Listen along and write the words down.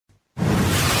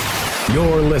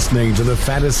You're listening to the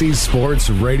Fantasy Sports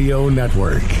Radio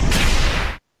Network.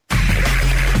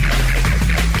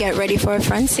 Get ready for a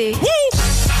frenzy. Woo!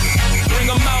 Bring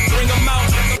 'em out, bring 'em out.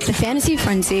 The Fantasy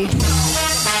Frenzy.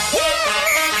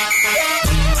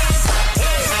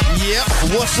 Yep,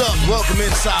 what's up? Welcome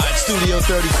inside Studio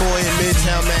 34 in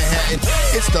Midtown Manhattan.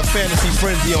 It's the Fantasy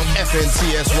Frenzy on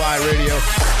FNTSY Radio.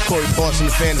 Corey Parson,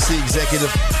 the Fantasy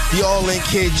Executive. The All-In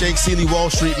Kid, Jake Seeley, Wall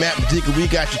Street, Matt Medica. We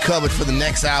got you covered for the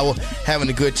next hour. Having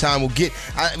a good time.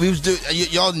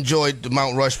 Y'all enjoyed the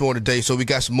Mount Rushmore today, so we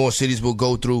got some more cities we'll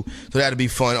go through. So that'll be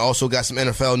fun. Also got some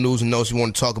NFL news and notes we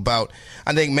want to talk about.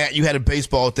 I think, Matt, you had a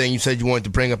baseball thing you said you wanted to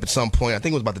bring up at some point. I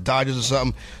think it was about the Dodgers or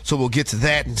something. So we'll get to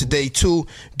that today, too.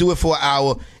 Do it for an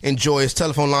hour. Enjoy us.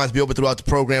 Telephone lines be open throughout the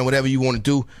program, whatever you want to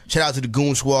do. Shout out to the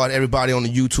Goon Squad, everybody on the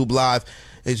YouTube Live.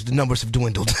 The numbers have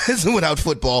dwindled without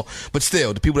football. But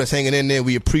still, the people that's hanging in there,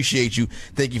 we appreciate you.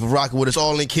 Thank you for rocking with us.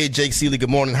 All-In Kid, Jake Seeley, good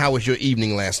morning. How was your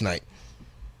evening last night?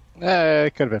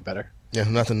 It could have been better. Yeah,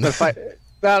 nothing. No,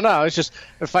 it's just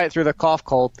a fight through the cough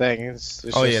cold thing.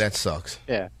 Yeah, that sucks.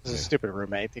 Yeah, it's a stupid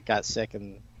roommate that got sick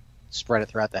and spread it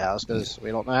throughout the house because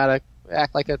we don't know how to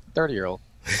act like a 30-year-old.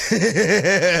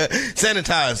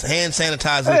 Sanitize, hand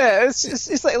sanitizer. Yeah,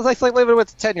 it's like living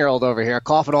with a 10-year-old over here,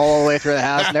 coughing all the way through the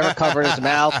house, never covering his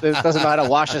mouth, doesn't know how to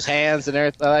wash his hands and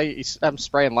everything. I'm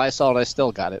spraying Lysol and I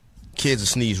still got it. Kids will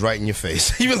sneeze right in your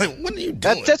face. You're like, what are you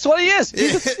doing? That's what he is.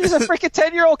 He's a freaking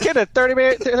 10-year-old kid in a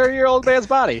 30-year-old man's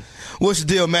body. What's the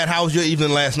deal, Matt? How was your evening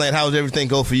last night? How was everything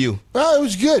go for you? Well, it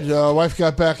was good. Wife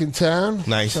got back in town.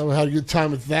 Nice. So we had a good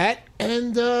time with that.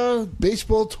 And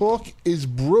baseball talk is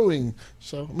brewing,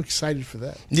 so I'm excited for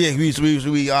that. Yeah,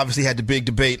 we obviously had the big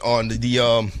debate on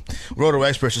the Roto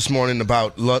Express this morning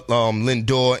about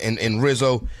Lindor and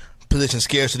Rizzo. Position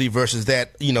scarcity versus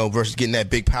that, versus getting that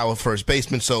big power first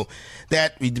baseman. So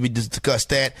that we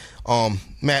discussed that.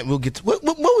 Matt, we'll get to,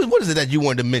 what is it that you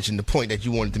wanted to mention? The point that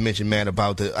you wanted to mention, Matt,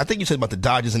 about I think you said about the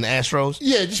Dodgers and the Astros.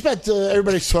 Yeah, just about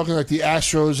everybody's talking like the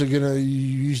Astros are going to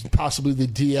use possibly the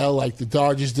DL like the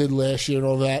Dodgers did last year and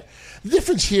all that. The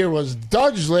difference here was the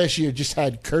Dodgers last year just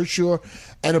had Kershaw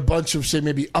and a bunch of, say,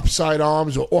 maybe upside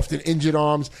arms or often injured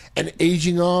arms and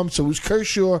aging arms. So it was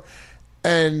Kershaw,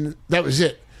 and that was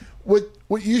it.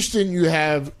 With Houston, you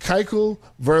have Keuchel,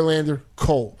 Verlander,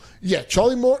 Cole. Yeah,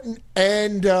 Charlie Morton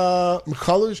and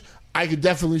McCullers. I could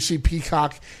definitely see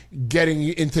Peacock getting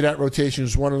into that rotation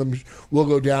as one of them will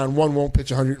go down. One won't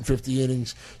pitch 150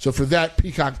 innings. So for that,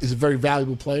 Peacock is a very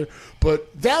valuable player.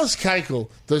 But Dallas Keuchel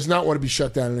does not want to be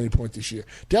shut down at any point this year.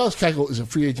 Dallas Keuchel is a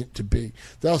free agent to be.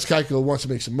 Dallas Keuchel wants to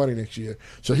make some money next year,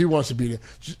 so he wants to be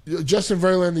there. Justin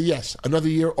Verlander, yes, another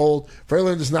year old.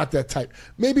 Verlander's not that type.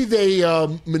 Maybe they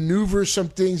maneuver some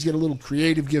things, get a little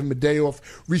creative, give him a day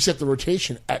off, reset the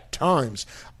rotation at times.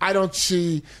 I don't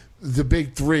see the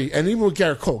big three, and even with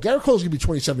Garrett Cole. Garrett Cole's going to be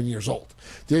 27 years old.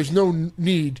 There's no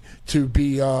need to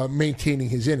be maintaining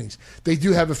his innings. They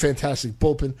do have a fantastic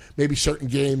bullpen. Maybe certain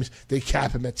games they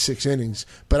cap him at 6 innings,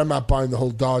 but I'm not buying the whole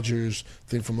Dodgers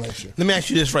thing from last year. Let me ask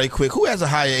you this right quick. Who has a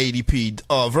higher ADP,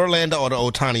 Verlander or the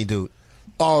Ohtani dude?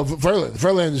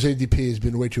 Verlander's ADP has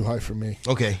been way too high for me.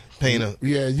 Okay,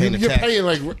 you're paying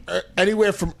like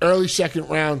anywhere from early second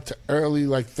round to early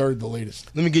third, the latest.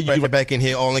 Let me get you right back in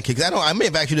here, All-In Kid. I may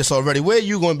have asked you this already. Where are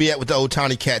you going to be at with the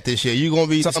Ohtani cat this year? You going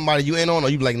to be somebody you in on, or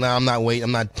you be like, nah, I'm not waiting.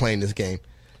 I'm not playing this game?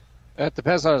 It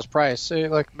depends on his price. See,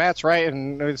 look, Matt's right,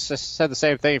 and we said the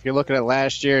same thing. If you're looking at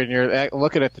last year and you're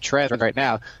looking at the trend right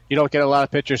now, you don't get a lot of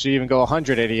pitchers who even go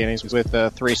 180 innings with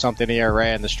the 3-something ERA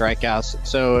and the strikeouts.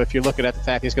 So if you're looking at the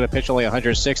fact he's going to pitch only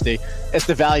 160, it's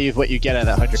the value of what you get at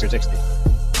 160.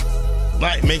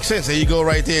 Right, makes sense. There you go,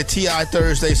 right there. TI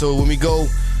Thursday. So when we go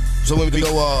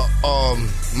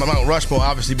Mount Rushmore,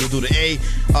 obviously we'll do the A.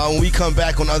 When we come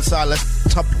back on the other side, let's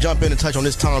jump in and touch on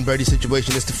this Tom Brady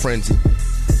situation. It's the frenzy.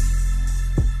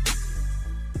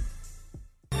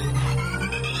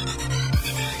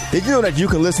 Did you know that you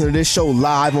can listen to this show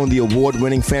live on the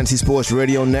award-winning Fantasy Sports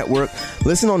Radio Network?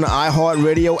 Listen on the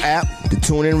iHeartRadio app, the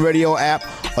TuneIn Radio app,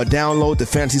 or download the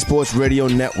Fantasy Sports Radio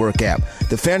Network app.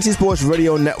 The Fantasy Sports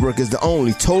Radio Network is the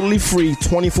only totally free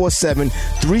 24/7,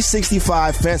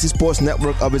 365 Fantasy Sports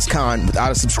Network of its kind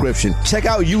without a subscription. Check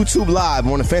out YouTube Live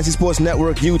on the Fantasy Sports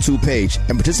Network YouTube page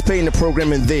and participate in the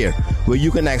programming there, where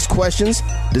you can ask questions,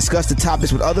 discuss the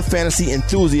topics with other fantasy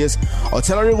enthusiasts, or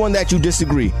tell everyone that you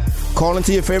disagree. Call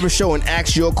into your favorite show and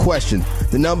ask your question.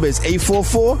 The number is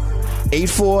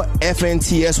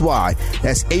 844-84-FNTSY.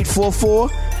 That's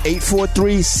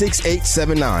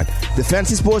 844-843-6879. The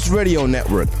Fantasy Sports Radio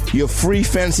Network, your free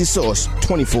fantasy source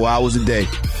 24 hours a day.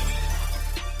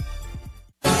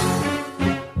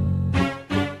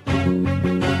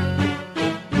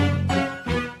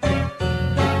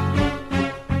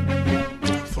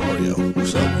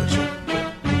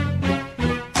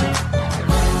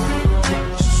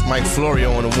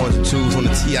 Florio on the ones and twos on the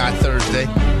TI Thursday.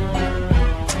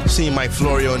 Seen Mike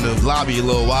Florio in the lobby a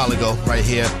little while ago, right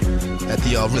here at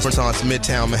the Renaissance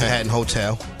Midtown Manhattan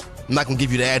Hotel. I'm not going to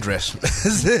give you the address.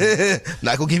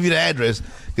 Not going to give you the address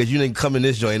because you didn't come in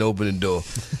this joint and open the door.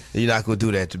 You're not going to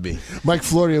do that to me. Mike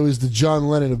Florio is the John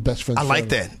Lennon of Best Friends. I like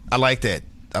that. I like it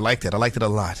a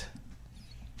lot.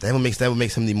 That would make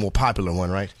him the more popular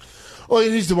one, right? Well,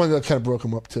 he's the one that kind of broke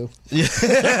him up, too. Yeah.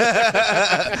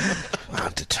 Wow,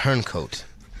 the turncoat.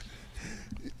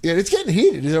 Yeah, it's getting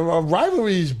heated. A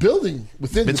rivalry is building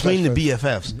between the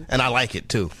BFFs, and I like it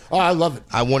too. Oh, I love it.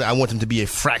 I want them to be a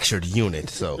fractured unit.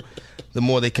 So, the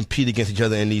more they compete against each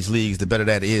other in these leagues, the better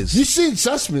that is. You seen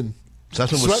Sussman?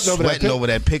 Sussman was sweating over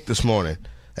that pick this morning,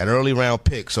 that early round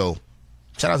pick. So,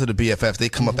 shout out to the BFFs. They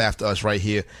come up after us right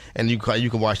here, and you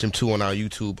can watch them too on our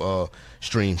YouTube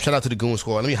stream. Shout out to the Goon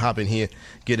Squad. Let me hop in here,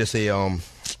 get us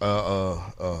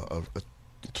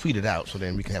tweet it out so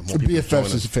then we can have more people. The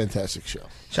BFFs is a fantastic show.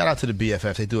 Shout out to the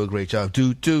BFFs. They do a great job.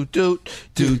 Do. A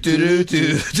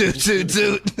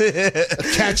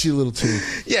catchy little tune.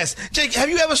 Yes. Jake, have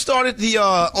you ever started the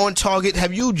On Target?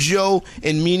 Have you, Joe,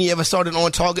 and Meanie ever started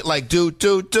On Target like do, like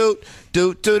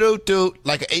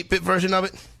an 8-bit version of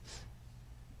it?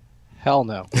 Hell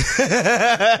no.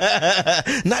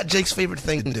 Not Jake's favorite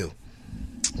thing to do.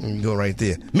 You go right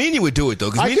there. Meanie would do it though,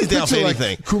 because Meanie's down for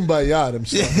anything. Like Kumbaya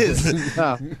himself.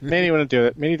 No, Meanie wouldn't do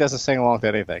it. Meanie doesn't sing along to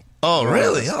anything. Oh,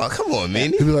 really? Oh, come on,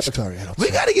 Meanie. He'd be like, sorry, we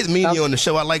got to get Meanie on the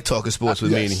show. I like talking sports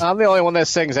with Meanie. I'm the only one that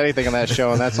sings anything on that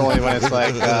show, and that's only when it's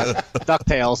like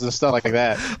DuckTales and stuff like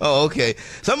that. Oh, okay.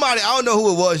 Somebody, I don't know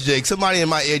who it was, Jake. Somebody in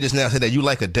my ear just now said that you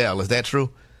like Adele. Is that true?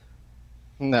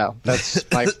 No, that's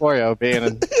Mike Florio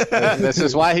being. This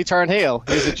is why he turned heel.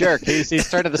 He's a jerk. He's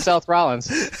turned into Seth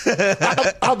Rollins.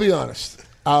 I'll be honest.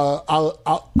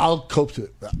 I'll cope to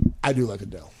it. I do like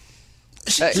Adele.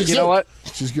 You know what?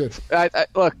 She's good.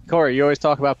 Look, Corey, you always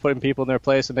talk about putting people in their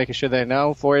place and making sure they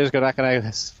know. Florio's not going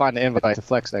to find an invite to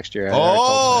Flex next year.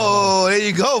 Oh, there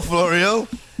you go, Florio.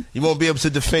 You won't be able to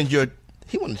defend your.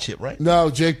 He won the chip, right? No,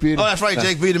 Jake beat him. Oh, that's right.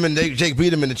 Jake beat him in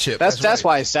the chip. That's right.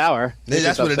 why he's sour.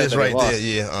 That's what it is right there.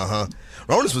 Yeah,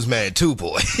 Ronis was mad too,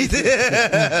 boy.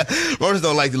 Ronis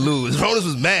don't like to lose. Ronis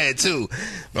was mad too.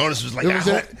 Ronis was like,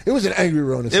 it was an angry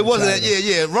Ronis. It wasn't.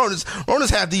 Yeah.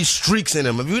 Ronis have these streaks in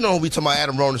him. If you know who we talking about,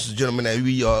 Adam Ronis, the gentleman that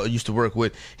we used to work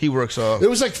with. He works. It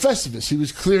was like Festivus. He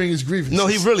was clearing his grievances. No,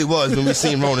 he really was. When we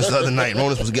seen Ronis the other night,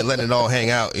 Ronis was letting it all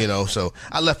hang out. So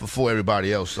I left before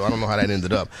everybody else. So I don't know how that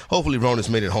ended up. Hopefully, Ronis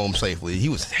made it home safely. He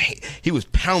was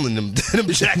pounding them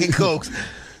Jack and Cokes.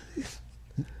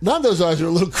 Nando's eyes are a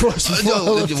little crossy.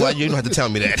 You don't have to tell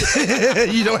me that.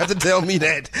 You don't have to tell me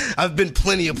that. I've been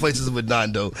plenty of places with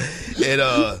Nando.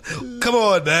 And come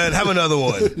on, man, have another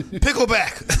one.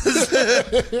 Pickleback.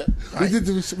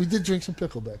 We did drink some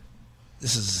pickleback.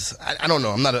 This is I don't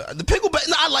know. I'm not the pickleback.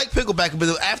 No, I like pickleback,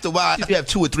 but after a while, if you have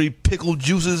 2 or 3 pickle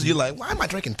juices, you're like, why am I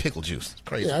drinking pickle juice? It's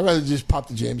crazy. Yeah, I'd rather just pop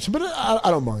the Jameson, but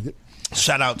I don't mind it.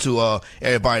 Shout out to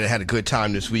everybody that had a good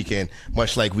time this weekend,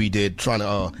 much like we did, trying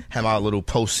to have our little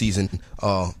postseason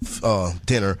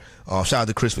dinner. Shout out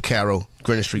to Chris Vaccaro,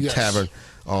 Greenwich Street Tavern,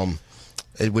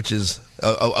 which is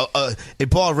a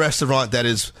bar restaurant that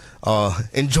is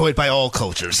enjoyed by all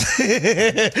cultures.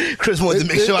 Chris wanted to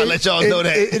make sure I let y'all know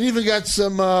that. It even got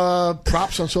some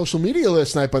props on social media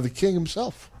last night by the King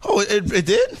himself. Oh, it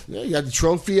did? Yeah, you got the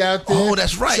trophy out there. Oh,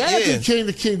 that's right. Shout out to the King.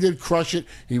 The King did crush it.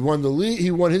 He won the league. He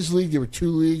won his league. There were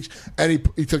 2 leagues, and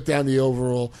he took down the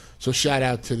overall. So shout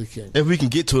out to the King. If we can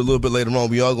get to it a little bit later on,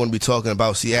 we are going to be talking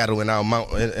about Seattle and our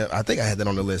Mount. I think I had that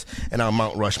on the list, and our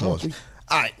Mount Rushmores.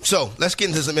 All right, so let's get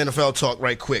into some NFL talk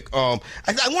right quick. I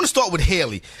want to start with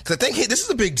Haley because I think this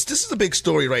is a big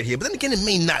story right here. But then again, it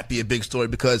may not be a big story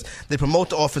because they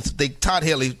promote the offense. Tom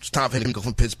Haley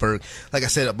from Pittsburgh. Like I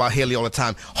said about Haley all the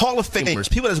time. Hall of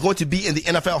Famers, people that's going to be in the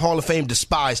NFL Hall of Fame,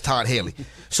 despise Todd Haley.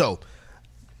 So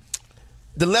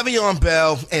the Le'Veon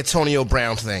Bell, Antonio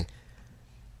Brown thing.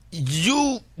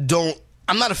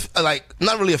 I'm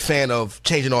not really a fan of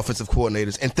changing offensive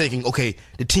coordinators and thinking, okay,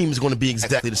 the team is going to be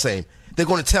exactly the same. They're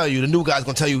going to tell you, the new guy's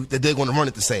going to tell you that they're going to run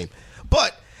it the same.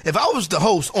 But if I was the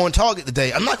host on Target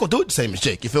today, I'm not going to do it the same as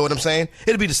Jake. You feel what I'm saying?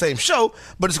 It'll be the same show,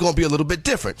 but it's going to be a little bit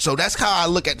different. So that's how I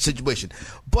look at the situation.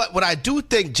 But what I do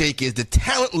think, Jake, is the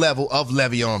talent level of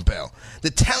Le'Veon Bell,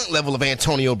 the talent level of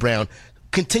Antonio Brown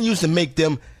continues to make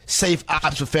them safe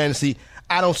options for fantasy.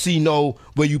 I don't see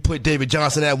where you put David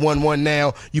Johnson at 1-1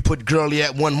 now. You put Gurley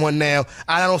at 1-1 now.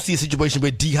 I don't see a situation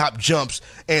where D-Hop jumps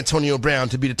Antonio Brown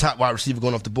to be the top wide receiver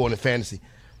going off the board in fantasy.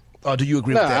 Or do you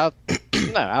agree with that?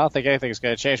 I don't think anything's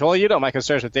going to change. Well, my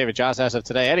concerns with David Johnson as of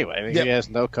today anyway. I mean, He has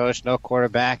no coach, no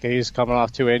quarterback. He's coming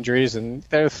off 2 injuries, and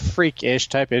they're freak-ish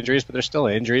type injuries, but they're still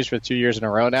injuries for 2 years in a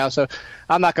row now. So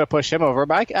I'm not going to push him over.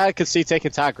 But I could see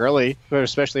taking Todd Gurley,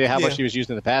 especially how much he was used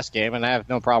in the past game, and I have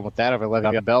no problem with that over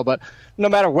Le'Veon Bell. But no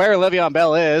matter where Le'Veon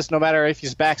Bell is, no matter if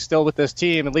he's back still with this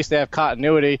team, at least they have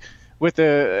continuity. With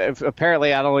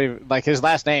apparently, I don't even like his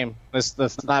last name.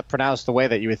 It's not pronounced the way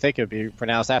that you would think it would be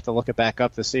pronounced. I have to look it back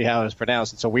up to see how it's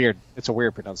pronounced. It's a weird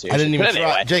pronunciation. I didn't even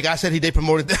try. Jake, I said they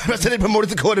promoted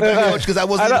the quarterback coach because I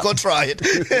wasn't even going to try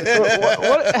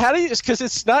it. How do you? Because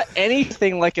it's not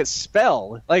anything like it's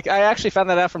spelled. Like I actually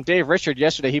found that out from Dave Richard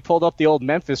yesterday. He pulled up the old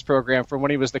Memphis program from when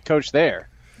he was the coach there,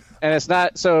 and it's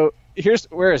not so.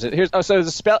 Where is it? So the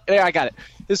spell. Yeah, I got it.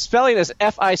 The spelling is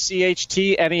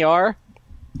Fichtner.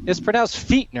 It's pronounced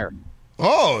Fichtner.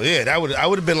 Oh yeah, I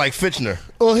would have been like Fitchner.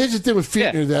 Well, here's the thing with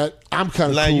Fichtner that I'm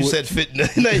kind of cool You with. said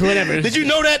Fichtner. Whatever. Did you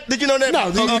know that?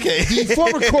 No. Okay. The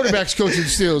former quarterbacks coach of the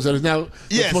Steelers that is now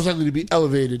most likely to be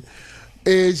elevated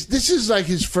this is like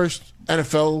his first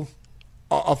NFL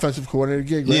offensive coordinator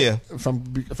gig, right? Yeah.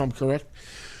 If I'm correct.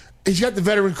 He's got the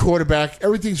veteran quarterback.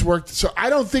 Everything's worked. So I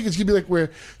don't think it's going to be like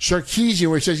where Sarkisian,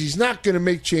 where he says he's not going to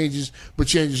make changes, but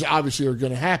changes obviously are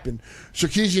going to happen.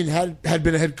 Sarkisian had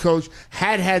been a head coach,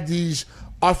 had these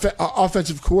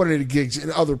offensive coordinator gigs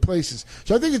in other places.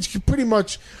 So I think it's pretty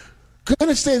much going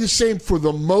to stay the same for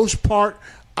the most part.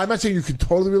 I'm not saying you can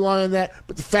totally rely on that,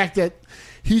 but the fact that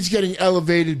he's getting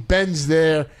elevated, Ben's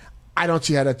there, I don't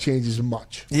see how that changes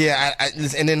much. Yeah,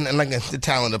 and then like the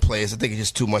talent of players, I think it's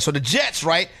just too much. So the Jets,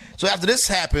 right? So after this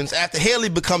happens, after Haley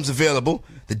becomes available,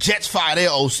 the Jets fire their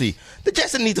OC. The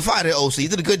Jets didn't need to fire their OC. He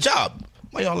did a good job.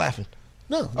 Why y'all laughing?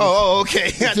 No. Oh, okay.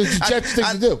 It's the Jets thing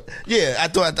to do. Yeah, I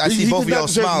thought I see both of y'all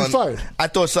smiling. I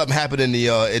thought something happened in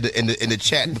the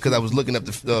chat because I was looking up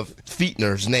the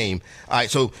Fichtner's name. All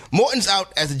right, so Morton's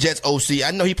out as the Jets OC.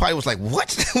 I know he probably was like,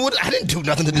 "What? I didn't do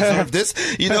nothing to deserve this."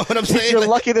 You know what I'm saying? You're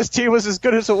lucky this team was as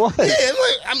good as it was. Yeah,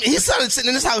 I mean, he started sitting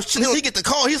in his house until he get the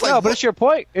call. He's like, "No, but it's your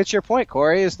point. It's your point,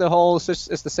 Corey. It's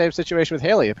the same situation with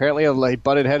Haley. Apparently, he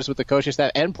butted heads with the coaching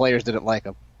staff and players didn't like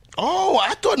him." Oh,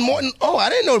 I thought Morton. Oh, I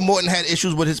didn't know Morton had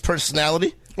issues with his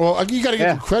personality. Well, you got to give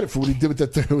him credit for what he did with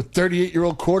that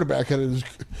 38-year-old quarterback had his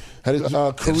career.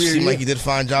 It seemed like he did a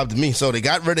fine job to me. So they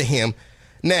got rid of him.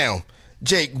 Now,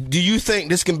 Jake, do you think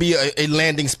this can be a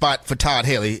landing spot for Todd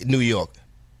Haley in New York?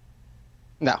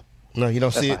 No, you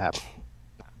don't see it.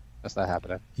 That's not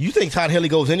happening. You think Todd Haley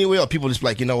goes anywhere, or people just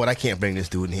like, you know what? I can't bring this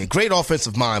dude in here. Great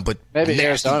offensive mind, but maybe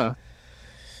nasty. Arizona.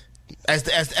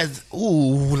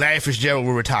 Larry Fitzgerald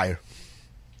will retire.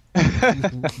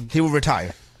 He will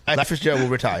retire. Larry Fitzgerald will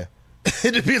retire.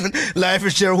 Larry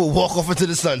Fitzgerald will walk off into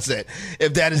the sunset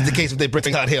if that is the case. If they bring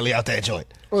Todd Haley out that joint.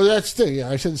 Well, that's the thing. Yeah,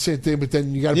 I said the same thing, but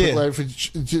then you got to put Larry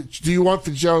Fitzgerald. Do you want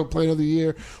Fitzgerald to play another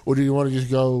year, or do you want to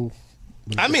just go?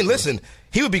 I mean, listen,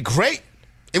 he would be great.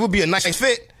 It would be a nice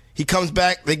fit. He comes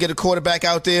back. They get a quarterback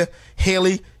out there.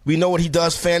 Haley, we know what he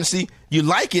does fantasy. You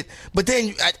like it, but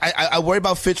then I worry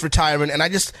about Fitz retiring, and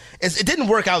it didn't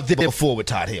work out there before with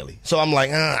Todd Haley. So I'm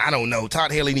like, I don't know.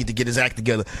 Todd Haley need to get his act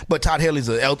together. But Todd Haley's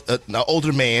an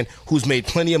older man who's made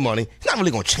plenty of money. He's not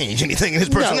really going to change anything in his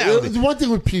personality. No, the one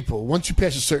thing with people, once you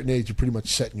pass a certain age, you're pretty much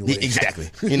set in your ways. Exactly.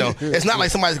 It's not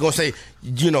like somebody's going to say,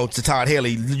 to Todd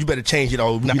Haley, you better change it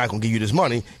or we're not going to give you this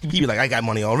money. He'd be like, I got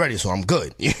money already, so I'm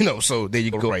good. So there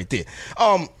you go right there.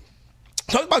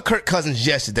 Talk about Kirk Cousins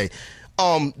yesterday.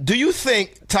 Do you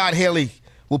think Todd Haley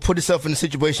will put himself in a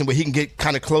situation where he can get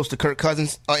kind of close to Kirk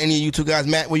Cousins? Any of you two guys?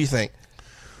 Matt, what do you think?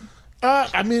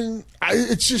 I mean,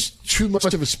 it's just too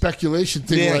much of a speculation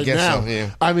thing right now. So,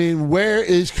 yeah. I mean, where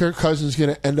is Kirk Cousins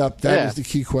going to end up? That is the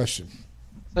key question.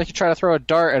 It's like you try to throw a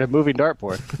dart at a moving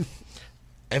dartboard.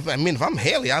 If I'm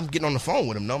Haley, I'm getting on the phone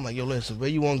with him. No, I'm like, yo, listen, where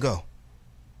you want to go?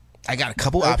 I got a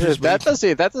couple options. That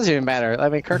doesn't even matter. I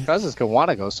mean, Kirk Cousins could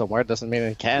want to go somewhere. It doesn't mean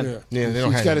he can. Yeah, they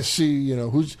don't he's got to see,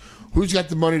 who's got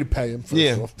the money to pay him.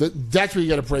 First off. That's where you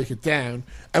got to break it down.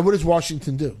 And what does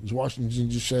Washington do? Does Washington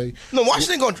just say? No, I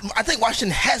think Washington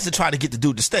has to try to get the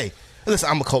dude to stay. Listen,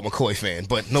 I'm a Colt McCoy fan,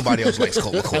 but nobody else likes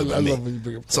Colt McCoy. I love when you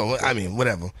bring up Colt. So I mean,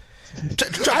 whatever.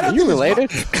 Are you related?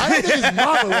 I don't think his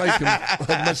mom would like him as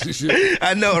much as you.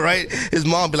 I know, right? His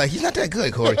mom be like, he's not that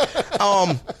good, Corey.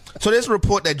 So there's a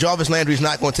report that Jarvis Landry is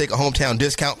not going to take a hometown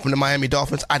discount from the Miami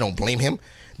Dolphins. I don't blame him.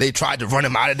 They tried to run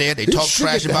him out of there. They talked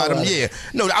trash about him. Yeah.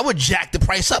 No, I would jack the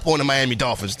price up on the Miami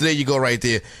Dolphins. There you go right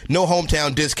there. No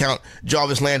hometown discount.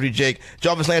 Jarvis Landry, Jake.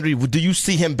 Jarvis Landry, do you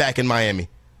see him back in Miami?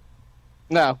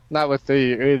 No, not with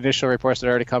the initial reports that are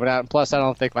already coming out. And plus, I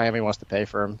don't think Miami wants to pay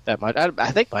for him that much.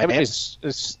 I think Miami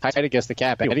is tight against the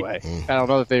cap anyway. I don't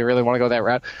know if they really want to go that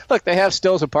route. Look, they have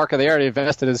Stills and Parker. They already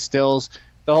invested in Stills.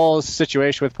 The whole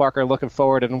situation with Parker looking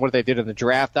forward and what they did in the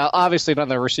draft. Now, obviously, none of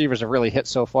the receivers have really hit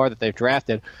so far that they've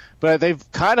drafted, but they've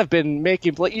kind of been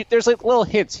making – there's like little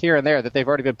hints here and there that they've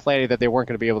already been planning that they weren't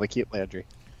going to be able to keep Landry.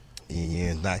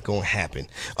 Yeah, not going to happen.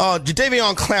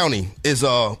 Jadeveon Clowney is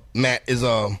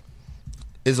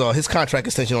his contract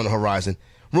extension on the horizon.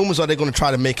 Rumors are they're going to try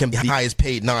to make him the highest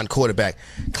paid non-quarterback.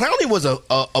 Clowney was a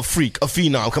freak, a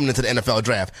phenom coming into the NFL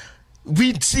draft.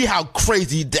 We see how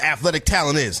crazy the athletic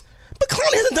talent is. But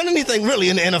Clowney hasn't done anything really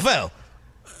in the NFL.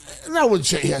 I wouldn't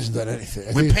say he hasn't done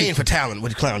anything. We're paying for talent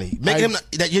with Clowney.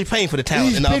 You're paying for the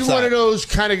talent. He's been one of those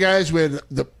kind of guys where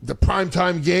the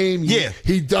primetime game,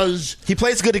 he does. He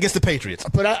plays good against the Patriots.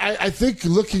 But I think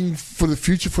looking for the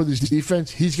future for this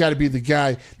defense, he's got to be the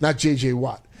guy, not J.J.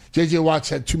 Watt. J.J. Watt's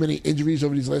had too many injuries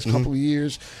over these last couple of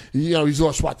years. He's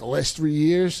lost, the last 3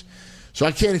 years? So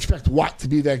I can't expect Watt to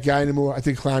be that guy anymore. I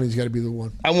think Clowney's got to be the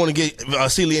one. I want to get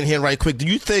Celia in here right quick. Do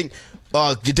you think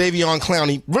Jadeveon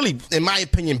Clowney, really, in my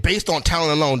opinion, based on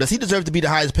talent alone, does he deserve to be the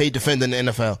highest paid defender in the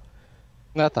NFL?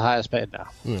 Not the highest paid now.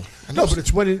 No, but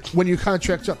it's when your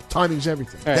contract's up. Timing's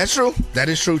everything. Right. That's true. That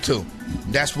is true, too.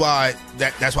 That's why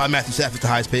Matthew Stafford's the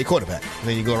highest paid quarterback.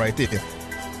 There you go right there.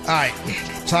 All right,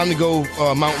 time to go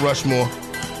Mount Rushmore.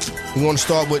 We want to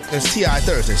start with, it's T.I.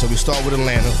 Thursday, so we start with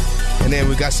Atlanta. And then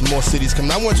we got some more cities coming.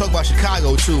 I want to talk about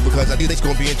Chicago, too, because I think it's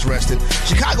going to be interesting.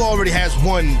 Chicago already has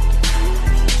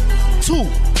two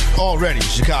already,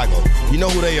 Chicago. You know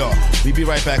who they are. We'll be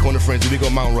right back on The Frenzy. We go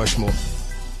Mount Rushmore.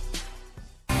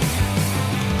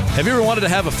 Have you ever wanted to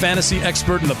have a fantasy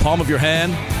expert in the palm of your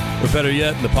hand? Or better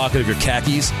yet, in the pocket of your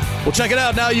khakis? Well, check it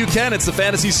out. Now you can. It's the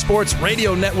Fantasy Sports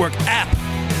Radio Network app.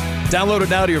 Download it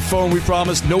now to your phone. We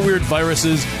promise no weird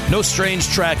viruses, no strange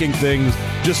tracking things,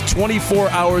 just 24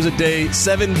 hours a day,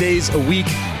 7 days a week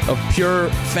of pure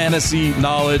fantasy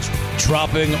knowledge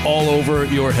dropping all over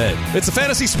your head. It's the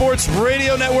Fantasy Sports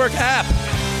Radio Network app.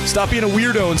 Stop being a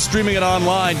weirdo and streaming it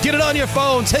online. Get it on your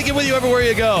phone. Take it with you everywhere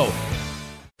you go.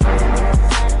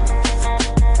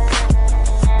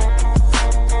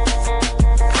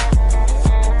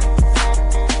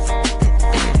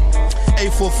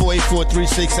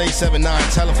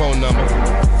 844-843-6879 telephone number.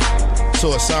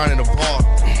 So a sign in the bar,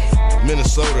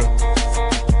 Minnesota,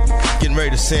 getting ready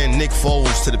to send Nick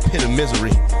Foles to the pit of misery.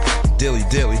 Dilly.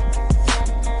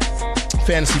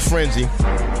 Fantasy Frenzy,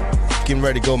 getting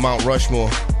ready to go Mount Rushmore.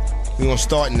 We're going to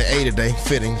start in the A today,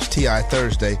 fitting. It's T.I.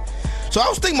 Thursday. So I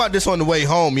was thinking about this on the way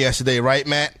home yesterday, right,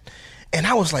 Matt? And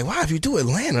I was like, wow, if you do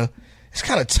Atlanta, it's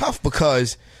kind of tough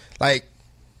because, like,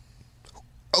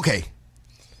 okay.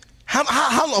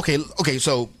 Okay,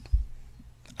 so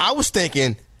I was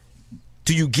thinking,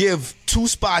 do you give 2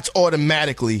 spots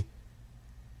automatically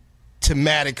to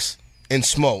Maddox and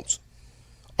Smoltz?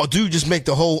 Or do you just make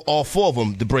all 4 of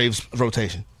them the Braves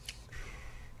rotation?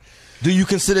 Do you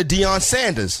consider Deion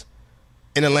Sanders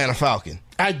an Atlanta Falcon?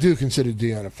 I do consider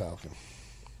Deion a Falcon.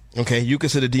 Okay, you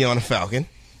consider Deion a Falcon.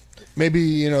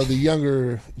 Maybe, the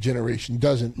younger generation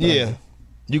doesn't. Yeah.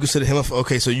 You consider him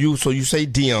okay, so you say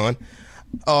Deion.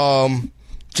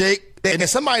 Jake, and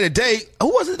somebody today,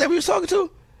 who was it that we were talking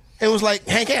to? It was like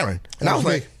Hank Aaron. And I was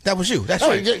like, that was you. That's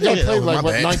right. They played like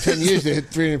 9-10 years. They hit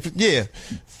 350. Yeah.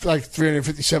 Like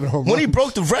 357 home runs. When he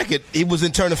broke the record, he was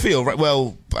in Turner Field, right?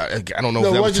 Well, I don't know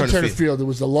if that was Turner Field. It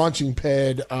was the launching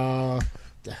pad. I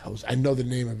know the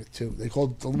name of it too. We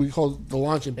called the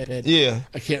launching pad. Yeah.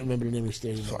 I can't remember the name of the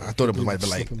stadium. I thought it might be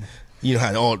like, you know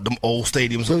how all them old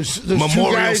stadiums, those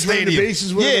Memorial Stadium. The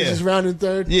bases were just round and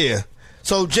third. Yeah.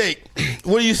 So, Jake,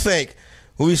 what do you think?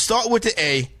 When we start with the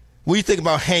A, what do you think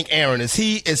about Hank Aaron? Is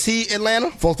he Atlanta?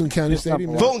 Fulton County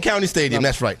Stadium? Fulton County Stadium,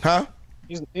 that's right. Huh?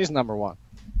 He's number 1.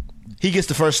 He gets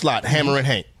the first slot, Hammer and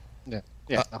Hank. Yeah,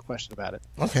 no question about it.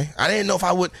 Okay. I didn't know if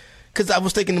I would, because I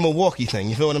was thinking the Milwaukee thing.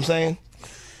 You feel what I'm saying?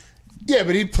 Yeah,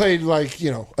 but he played,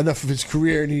 enough of his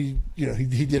career, and he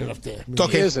did enough there.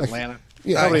 He is Atlanta.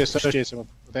 Nobody associates him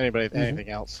with anything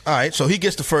else. All right, so he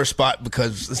gets the first spot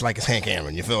because it's Hank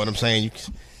Aaron. You feel what I'm saying? You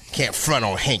can't front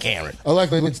on Hank Aaron. I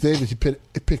like Lance Davis. He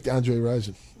picked Andre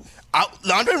Rison.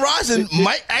 Andre Rison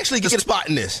might actually get a spot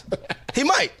in this. He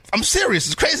might. I'm serious.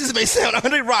 As crazy as it may sound,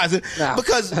 Andre Rison,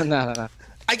 because no.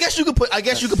 I guess you could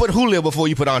put Julio before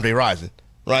you put Andre Rison,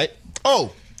 right?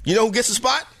 Oh, you know who gets the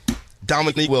spot?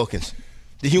 Dominique Wilkins,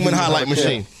 the human highlight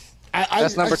machine.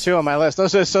 That's number 2 on my list.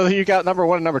 So you got number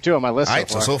 1 and number 2 on my list. All right,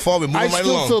 so far we're moving right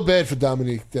along. I still feel bad for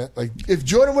Dominique. That if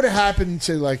Jordan would have happened,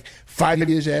 say 5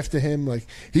 years after him,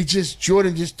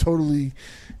 Jordan just totally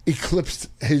eclipsed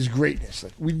his greatness.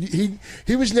 Like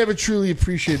he was never truly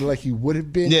appreciated like he would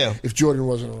have been if Jordan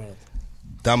wasn't around.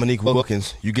 Dominique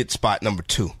Wilkins, you get spot number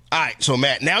 2. All right, so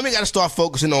Matt, now we got to start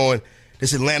focusing on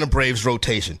this Atlanta Braves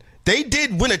rotation. They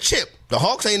did win a chip. The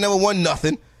Hawks ain't never won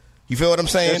nothing. You feel what I'm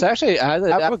saying? It's actually,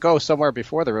 I would go somewhere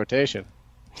before the rotation.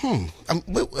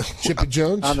 Chipper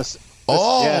Jones?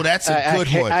 That's a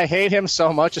good one. I hate him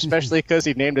so much, especially because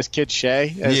he named his kid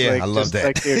Shea. I love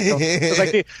that.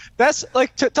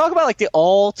 Talk about like the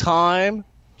all-time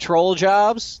troll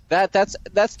jobs. That's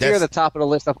near the top of the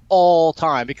list of all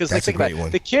time because think about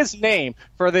it. The kid's name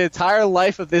for the entire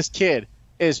life of this kid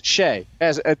is Shea.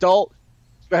 As an adult,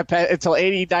 until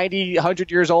 80, 90, 100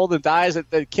 years old and dies,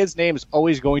 the kid's name is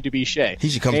always going to be Shea. He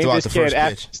should come throughout the first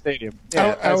pitch. The stadium.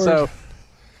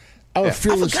 I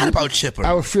forgot about Chipper.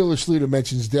 Our fearless leader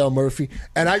mentions Dale Murphy,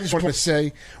 and I just want to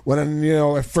say when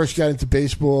I first got into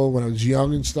baseball when I was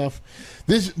young and stuff,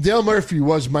 this Dale Murphy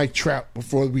was Mike Trout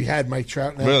before we had Mike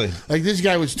Trout. Now. Really, like this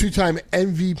guy was 2-time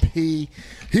MVP.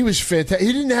 He was fantastic.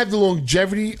 He didn't have the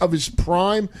longevity of his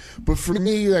prime, but for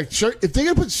me, like if they're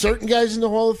gonna put certain guys in the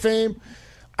Hall of Fame.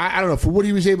 I don't know, for what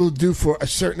he was able to do for a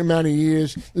certain amount of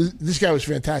years, this guy was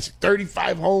fantastic.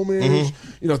 35 homers,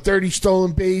 30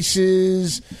 stolen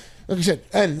bases. Like I said,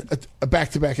 and a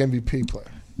back-to-back MVP player.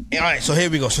 All right, so here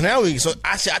we go. So now I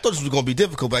thought this was going to be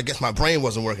difficult, but I guess my brain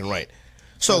wasn't working right.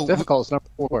 So difficult is number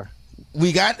 4.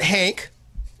 We got Hank,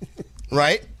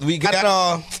 right? We got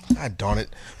God darn it.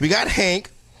 We got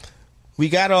Hank. We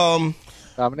got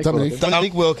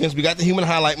Dominique Wilkins. We got the human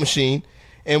highlight machine.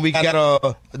 And we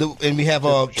got we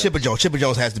have Chipper Jones. Chipper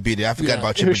Jones has to be there. I forgot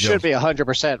about Chipper Jones. Who should be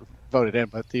 100% voted in,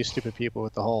 but these stupid people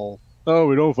with the whole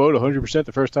we don't vote 100%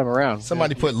 the first time around.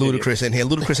 Somebody put Ludacris in here.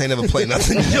 Ludacris ain't never played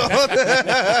nothing.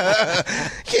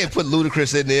 Can't put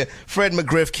Ludacris in there. Fred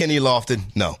McGriff, Kenny Lofton,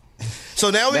 no.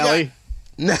 So now we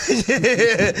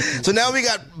So now we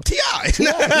got T.I.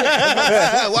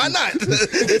 Why not?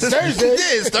 It's Thursday.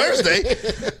 Yeah, it's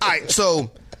Thursday. All right, so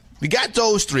we got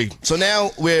those 3. So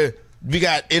now we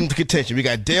got in contention. We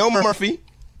got Dale Murphy,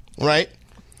 right?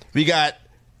 We got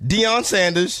Deion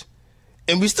Sanders,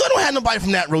 and we still don't have nobody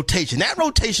from that rotation. That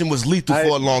rotation was lethal for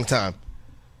a long time.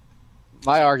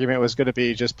 My argument was going to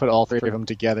be just put all 3 of them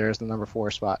together as the number 4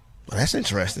 spot. Well, that's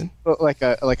interesting. Like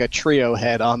a trio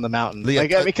head on the mountain.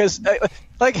 Because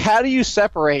how do you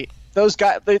separate those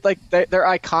guys? They're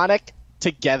iconic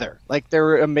together. Like,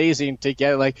 they're amazing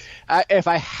together. Like, if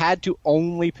I had to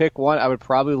only pick one, I would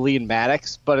probably lean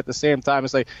Maddox. But at the same time,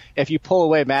 it's like, if you pull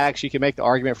away Maddox, you can make the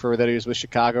argument for that he was with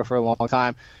Chicago for a long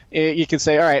time. You can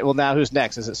say, all right, well, now who's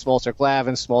next? Is it Smoltz or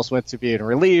Glavine? Smoltz went to be a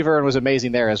reliever and was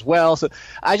amazing there as well. So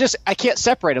I can't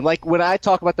separate them. Like, when I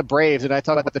talk about the Braves and I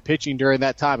talk about the pitching during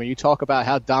that time and you talk about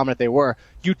how dominant they were,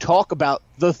 you talk about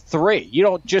the 3. You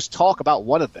don't just talk about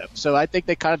one of them. So I think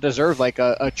they kind of deserve like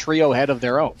a trio head of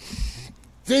their own.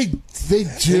 They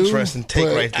do. Interesting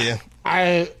take right there.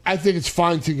 I think it's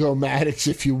fine to go Maddox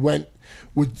if you went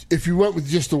with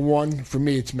just the one. For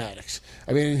me, it's Maddox.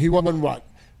 I mean, he won what?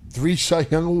 3 Cy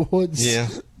Young Awards. Yeah,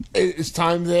 it's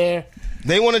time there.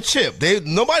 They won a chip.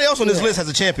 Nobody else on this list has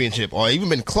a championship or even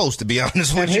been close, to be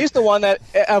honest with you. He's the one that,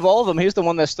 of all of them, he's the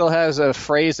one that still has a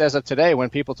phrase as of today when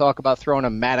people talk about throwing a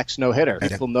Maddox no-hitter.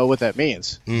 People know what that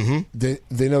means. Mm-hmm.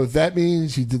 They know what that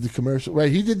means. He did the commercial.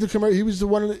 Right, he did the commercial. He was the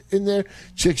one in there.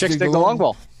 Chicks dig the long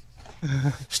ball.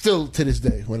 Still, to this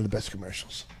day, one of the best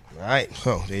commercials. All right,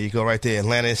 so there you go right there.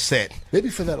 Atlanta is set. Maybe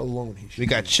for that alone, we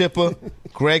got Chipper,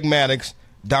 Greg Maddux,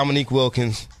 Dominique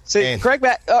Wilkins. See, or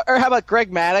how about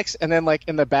Greg Maddux, and then like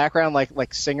in the background,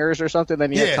 like singers or something.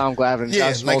 Then you have Tom Glavine and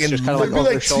John Smoltz just kind of like over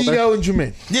their shoulder. Tito and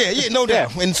Jermaine. Yeah, no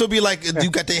doubt. And so be like you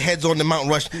got their heads on the Mountain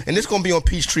Rush, and it's gonna be on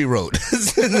Peachtree Road.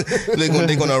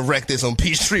 they're gonna erect this on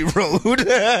Peachtree Road.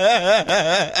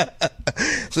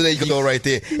 So there you go, right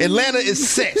there. Atlanta is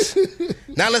set.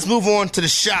 Now let's move on to the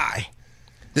Chi.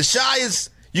 The Chi is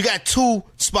you got 2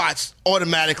 spots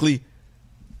automatically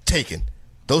taken.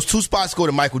 Those 2 spots go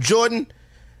to Michael Jordan,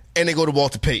 and they go to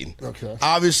Walter Payton. Okay.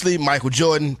 Obviously, Michael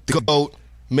Jordan, the GOAT,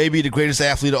 maybe the greatest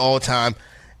athlete of all time.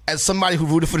 As somebody who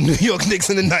rooted for the New York Knicks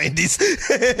in the 90s,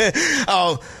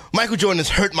 Michael Jordan has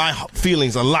hurt my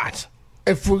feelings a lot.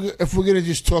 If we're gonna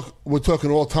just talk, we're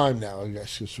talking all time now, I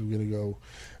guess. Because we're gonna go.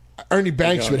 Ernie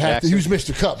Banks would have to. He was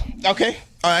Mr. Cup. Okay.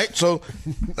 All right. So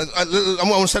I'm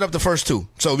going to set up the first 2.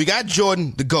 So we got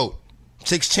Jordan, the GOAT,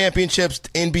 6 championships,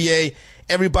 NBA.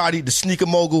 Everybody, the sneaker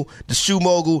mogul, the shoe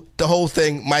mogul, the whole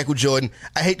thing, Michael Jordan.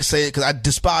 I hate to say it because I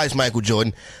despise Michael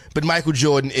Jordan, but Michael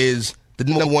Jordan is the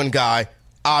number 1 guy.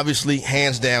 Obviously,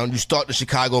 hands down, you start the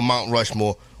Chicago Mount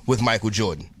Rushmore with Michael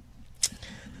Jordan.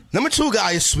 Number 2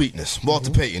 guy is Sweetness,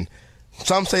 Walter Payton.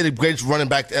 Some say the greatest running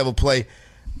back to ever play.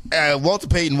 Walter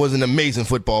Payton was an amazing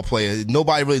football player.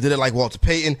 Nobody really did it like Walter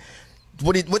Payton.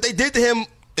 What they did to him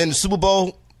in the Super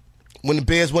Bowl when the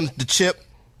Bears won the chip,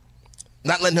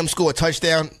 not letting him score a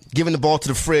touchdown, giving the ball to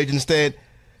the fridge instead,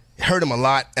 hurt him a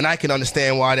lot, and I can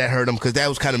understand why that hurt him because that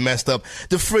was kind of messed up.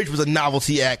 The fridge was a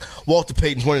novelty act. Walter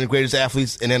Payton's one of the greatest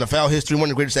athletes in NFL history, one of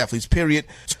the greatest athletes, period.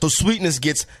 So sweetness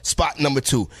gets spot number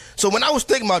 2. So when I was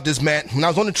thinking about this, Matt, when I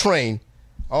was on the train,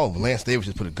 Lance Davis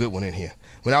just put a good one in here.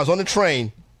 When I was on the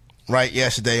train, right,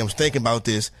 yesterday, I was thinking about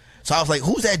this. So I was like,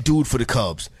 who's that dude for the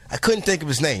Cubs? I couldn't think of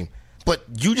his name, but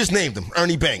you just named him,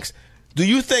 Ernie Banks. Do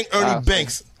you think Ernie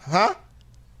Banks, huh?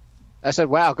 I said,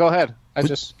 wow, go ahead.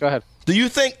 Go ahead. Do you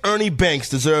think Ernie Banks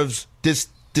deserves this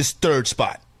third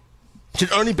spot?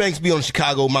 Should Ernie Banks be on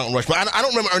Chicago Mount Rushmore? I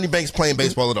don't remember Ernie Banks playing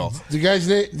baseball at all. The guy's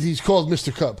name, he's called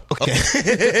Mr. Cub.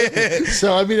 Okay.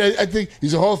 So, I mean, I think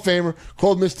he's a Hall of Famer,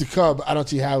 called Mr. Cub. I don't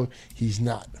see how he's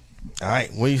not. All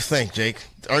right, what do you think, Jake?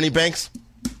 Ernie Banks?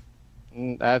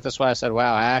 That's why I said,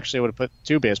 wow, I actually would have put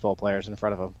 2 baseball players in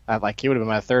front of him. He would have been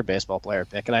my 3rd baseball player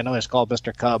pick. And I know he's called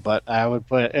Mr. Cub, but I would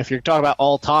put, if you're talking about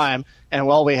all time, and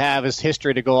all we have is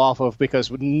history to go off of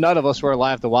because none of us were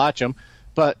alive to watch him,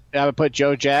 but I would put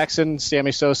Joe Jackson,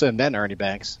 Sammy Sosa, and then Ernie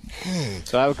Banks.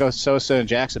 So I would go Sosa and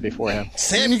Jackson before him.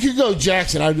 You could go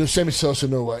Jackson. I would do Sammy Sosa,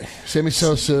 no way. Sammy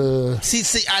Sosa.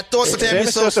 See, I thought Sammy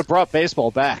Sosa brought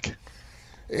baseball back.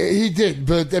 He did,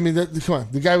 but I mean, come on.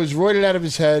 The guy was roided out of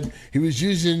his head. He was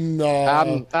using.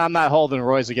 I'm not holding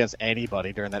Roy's against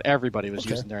anybody during that. Everybody was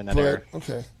using during that era.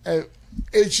 Okay,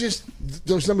 it's just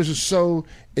those numbers are so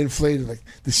inflated. Like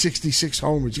the 66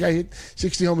 homers, the guy hit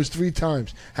 60 homers 3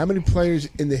 times. How many players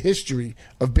in the history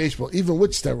of baseball, even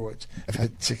with steroids, have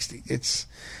had 60? It's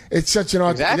such an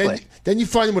odd. Exactly. Then you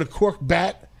find him with a cork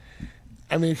bat.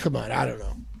 I mean, come on. I don't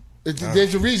know.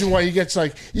 There's a reason why he gets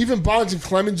even Bonds and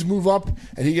Clemens move up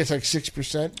and he gets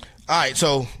 6%. All right,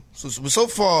 so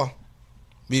far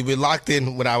we're locked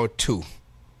in with our 2.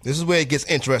 This is where it gets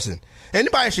interesting.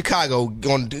 Anybody in Chicago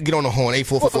get on the horn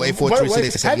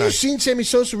 844-843-6879. Have you seen Sammy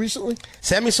Sosa recently?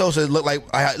 Sammy Sosa look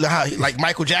like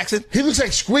Michael Jackson. He looks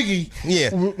like Squiggy.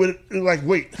 Yeah, with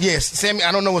weight. Yes, Sammy.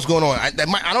 I don't know what's going on.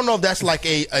 I don't know if that's like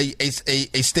a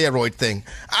steroid thing.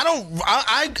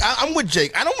 I'm with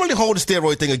Jake. I don't really hold the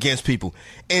steroid thing against people.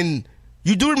 And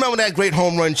you do remember that great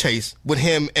home run chase with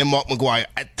him and Mark McGwire,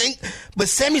 I think. But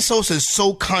Sammy Sosa is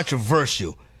so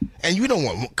controversial, and you don't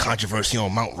want controversy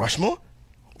on Mount Rushmore.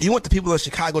 You want the people of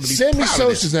Chicago to be Sammy proud Sosa of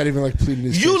this. is not even pleading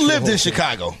his case. You lived in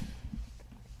Chicago.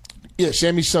 Yeah,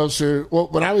 Sammy Sosa. Well,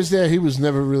 when I was there, he was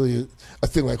never really a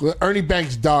thing. Ernie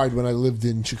Banks died when I lived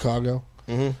in Chicago,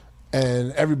 and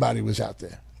everybody was out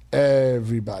there.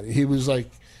 Everybody. He was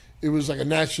it was like a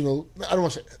national. I don't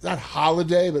want to say not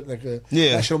holiday, but like a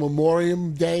national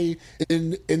memoriam day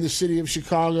in the city of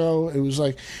Chicago. It was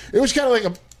kind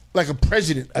of like a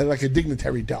president, like a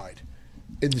dignitary died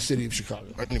in the city of Chicago.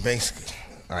 Ernie Banks.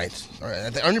 All right.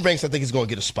 Ernie Banks, I think, is going to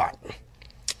get a spot.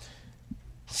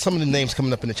 Some of the names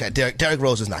coming up in the chat. Derrick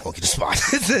Rose is not going to get a spot.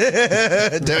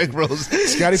 Derrick Rose.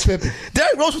 Scottie Pippen.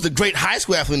 Derrick Rose was a great high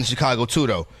school athlete in Chicago, too,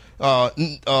 though.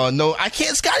 No, I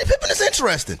can't. Scottie Pippen is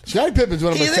interesting. Scottie Pippen's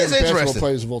one of my favorite basketball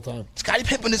players of all time. Scottie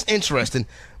Pippen is interesting.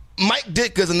 Mike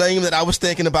Ditka is a name that I was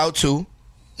thinking about, too.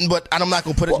 But I'm not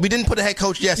going to put it. We didn't put a head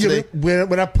coach yesterday. Yeah,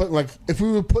 we're not putting if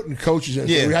we were putting coaches in,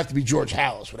 it would have to be George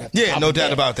Halas. No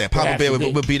doubt about that. Papa Bear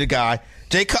would be the guy.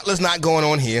 Jay Cutler's not going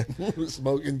on here.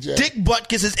 Smoking Jay. Dick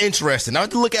Butkus is interesting. I have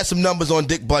to look at some numbers on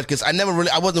Dick Butkus. I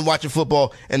wasn't watching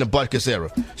football in the Butkus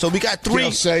era. So we got 3.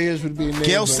 Gale Sayers would be a name.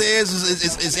 Gale Sayers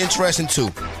is interesting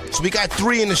too. So we got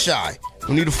 3 in the shy.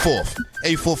 We need a 4th.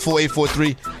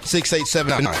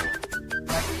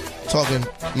 844-843-6879. Talking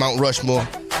Mount Rushmore.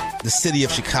 The city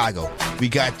of Chicago. We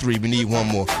got 3. We need 1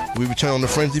 more. We return on the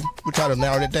frenzy. We'll try to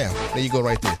narrow that down. There you go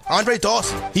right there. Andre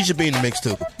Dawson. He should be in the mix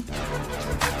too.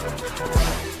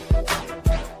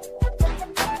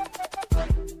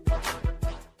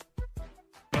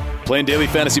 Playing daily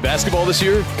fantasy basketball this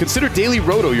year? Consider Daily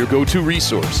Roto your go-to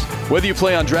resource. Whether you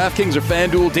play on DraftKings or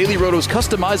FanDuel, Daily Roto's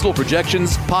customizable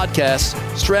projections, podcasts,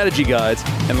 strategy guides,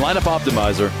 and lineup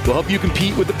optimizer will help you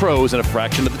compete with the pros in a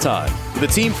fraction of the time. With a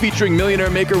team featuring Millionaire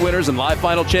Maker winners and live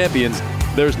final champions,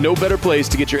 there's no better place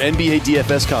to get your NBA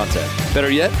DFS content. Better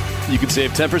yet, you can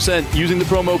save 10% using the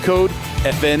promo code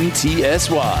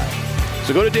FNTSY.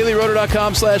 So go to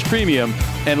dailyroto.com/premium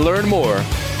and learn more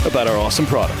about our awesome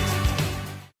product.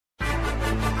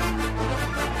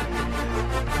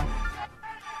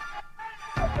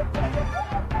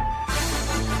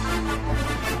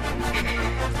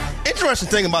 Interesting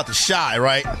thing about the Chi,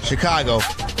 right? Chicago.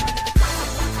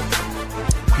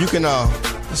 You can,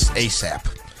 this is ASAP.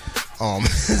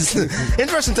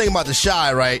 Interesting thing about the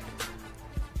Chi, right?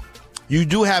 You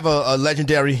do have a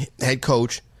legendary head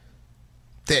coach.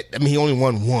 He only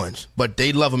won once, but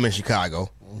they love him in Chicago.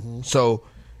 Mm-hmm. So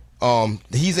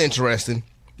he's interesting.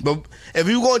 But if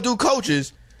you're going to do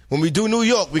coaches, when we do New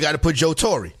York, we got to put Joe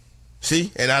Torre.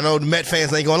 See? And I know the Met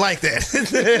fans ain't going to like that.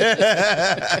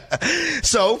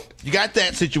 So you got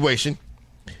that situation.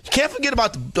 You can't forget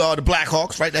about the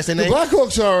Blackhawks, right? That's their name? The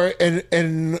Blackhawks are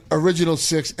an original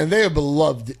six, and they are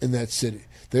beloved in that city.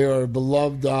 They are a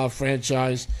beloved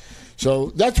franchise.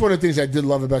 So that's one of the things I did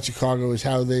love about Chicago is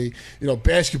how they,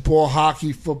 basketball,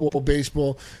 hockey, football,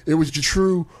 baseball. It was a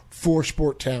true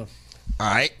four-sport town.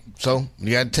 All right. So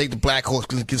you got to take the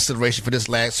Blackhawks into consideration for this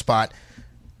last spot.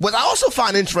 What I also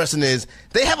find interesting is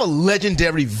they have a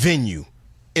legendary venue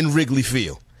in Wrigley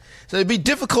Field. So it'd be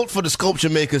difficult for the sculpture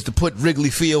makers to put Wrigley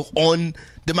Field on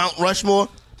the Mount Rushmore.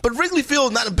 But Wrigley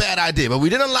Field is not a bad idea. But we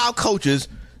didn't allow coaches,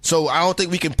 so I don't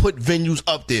think we can put venues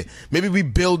up there. Maybe we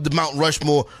build the Mount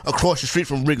Rushmore across the street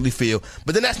from Wrigley Field.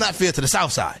 But then that's not fair to the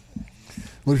South Side.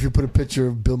 What if you put a picture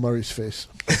of Bill Murray's face?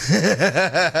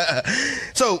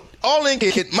 So, all in,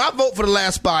 my vote for the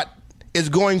last spot is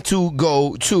going to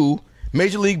go to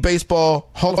Major League Baseball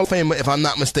Hall of Famer, if I'm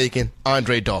not mistaken,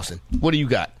 Andre Dawson. What do you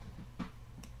got?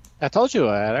 I told you.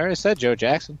 I already said Joe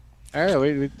Jackson.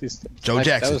 Joe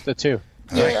Jackson. That was the two.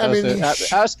 Yeah,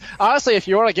 Honestly, if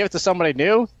you want to give it to somebody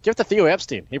new, give it to Theo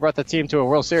Epstein. He brought the team to a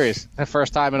World Series the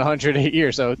first time in 108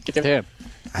 years, so give it to him.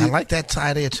 I like that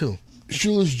tie there, too.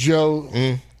 Shoeless Joe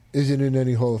isn't in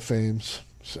any Hall of Fames.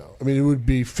 So, it would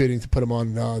be fitting to put him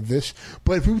on this.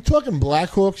 But if we were talking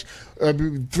Blackhawks,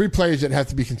 three players that have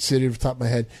to be considered off the top of my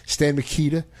head. Stan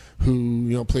Mikita,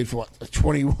 who played for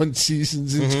 21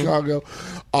 seasons in Chicago.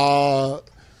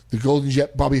 The Golden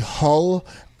Jet, Bobby Hull,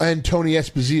 and Tony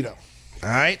Esposito. All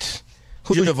right.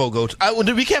 Who did your vote go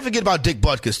to? We can't forget about Dick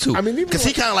Butkus, too. Because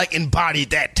he kind of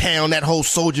embodied that town, that whole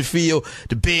Soldier Field,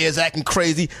 the Bears acting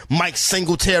crazy, Mike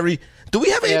Singletary. Do we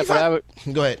have 85?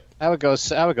 Go ahead. I would go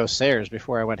Sayers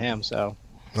before I went him. So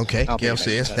okay, Gale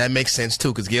Sayers. That makes sense too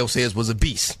because Gale Sayers was a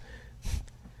beast.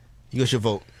 You got your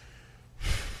vote.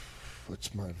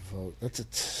 What's my vote?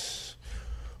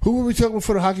 Who were we talking about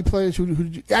for the hockey players? Who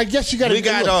did you, I guess you got to. We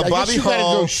got Bobby Hull. Got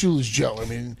to go Shoeless Joe.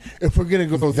 If we're gonna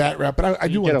go that route, but I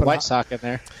do want to put a White Sox in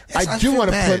there. I do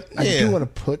want to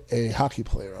put a hockey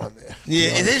player on there. Yeah,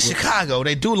 it is Chicago.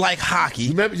 They do like hockey.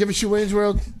 You ever see Wayne's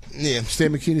World? Yeah.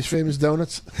 Stan Mikita's Famous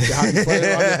Donuts. The hockey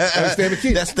player on there. That's Stan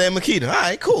Mikita. That's Stan Mikita. All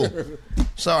right, cool.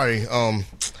 Sorry. I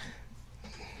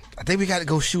think we got to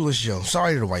go Shoeless Joe.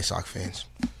 Sorry to the White Sox fans.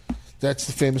 That's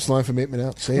the famous line from 8 Men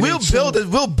Out. We'll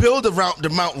build the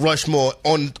Mount Rushmore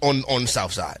on the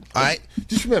South Side. All right.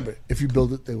 Just remember, if you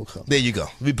build it, they will come. There you go.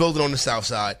 We build it on the South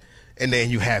Side, and then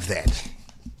you have that.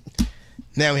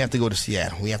 Now we have to go to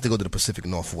Seattle. We have to go to the Pacific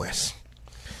Northwest.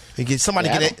 Somebody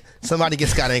get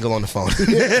Scott Engel on the phone.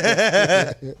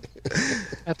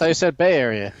 I thought you said Bay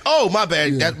Area. Oh, my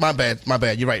bad. Yeah. My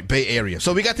bad. You're right. Bay Area.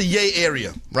 So we got the Yay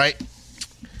area, right?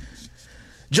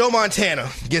 Joe Montana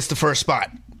gets the first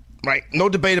spot. Right, no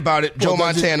debate about it. Joe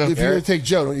Montana. If you're going to take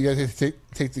Joe, don't you guys have to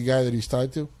take the guy that he's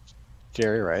tied to?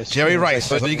 Jerry Rice.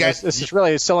 But you guys,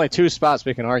 it's only two spots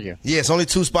we can argue. Yeah, it's only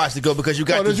two spots to go because you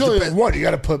got. There's only one. You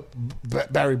got to put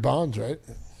Barry Bonds, right?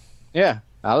 Yeah,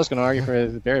 I was going to argue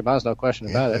for Barry Bonds, no question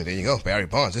about it. There you go, Barry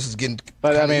Bonds. This is getting.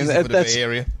 But easy for the Bay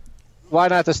Area. Why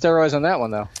not the steroids on that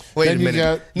one, though? Wait a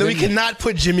minute. We cannot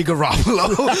put Jimmy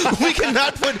Garoppolo. We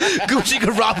cannot put Gucci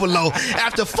Garoppolo.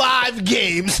 After 5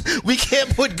 games, we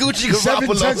can't put Gucci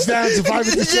Garoppolo. 7 touchdowns and 5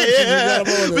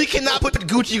 interceptions. Yeah. We cannot put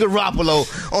Gucci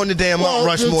Garoppolo on the damn Mount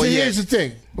Rushmore yet. Here's the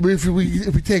thing. If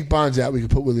we take Bonds out, we can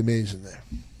put Willie Mays in there.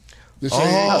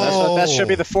 That should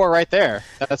be the 4 right there.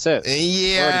 That's it.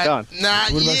 Yeah. Already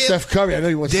done. What about Steph Curry? I know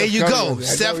you want there Steph Curry. There you go.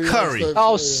 Steph Curry.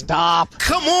 Oh, stop.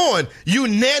 Come on.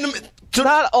 Unanimous.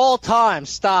 Not all time.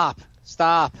 Stop.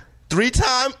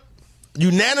 3-time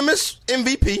unanimous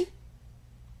MVP.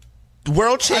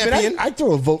 World champion. I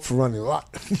throw a vote for Ronnie Lott.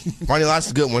 Ronnie Lott's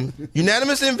a good one.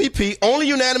 Unanimous MVP. Only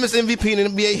unanimous MVP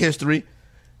in NBA history.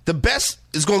 The best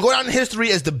is going to go down in history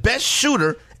as the best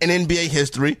shooter in NBA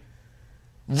history.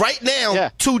 Right now,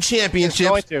 2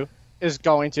 championships. Is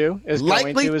going to.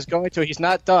 He's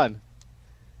not done.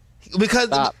 Because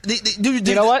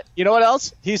you know what? You know what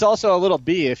else? He's also a little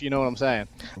B, if you know what I'm saying.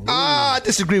 I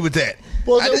disagree with that.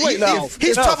 Well,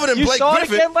 he's tougher than Blake saw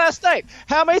Griffin. It again last night.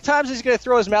 How many times is he going to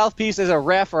throw his mouthpiece as a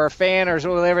ref or a fan or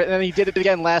whatever? And then he did it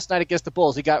again last night against the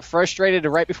Bulls. He got frustrated,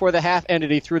 and right before the half ended,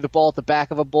 he threw the ball at the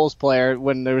back of a Bulls player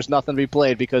when there was nothing to be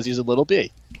played because he's a little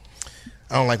B.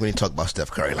 I don't like when you talk about Steph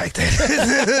Curry like that.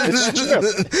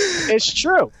 It's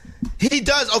true. He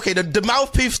does. Okay, the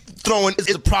mouthpiece throwing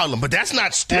is a problem, but that's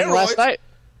not steroids.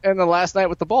 And the last night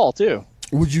with the ball too.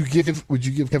 Would you give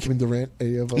Kevin Durant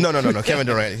a vote? No. Kevin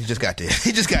Durant, he just got there.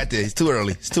 He's too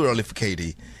early. It's too early for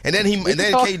KD. And then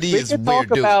KD is weird. We can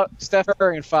talk about Steph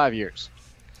Curry in 5 years.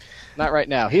 Not right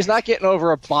now. He's not getting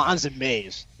over a Bonds and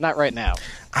Mays. Not right now.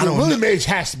 Willie Mays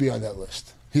has to be on that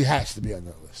list. He has to be on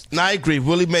that list. No, I agree.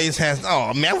 Willie Mays has.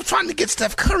 Oh man, we're trying to get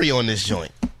Steph Curry on this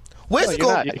joint. Where's the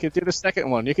goal? You could do the second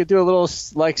one. You could do a little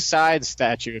side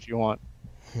statue if you want.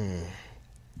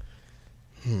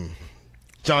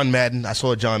 John Madden. I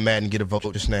saw John Madden get a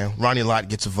vote just now. Ronnie Lott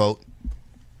gets a vote.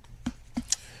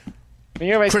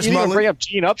 You didn't even bring up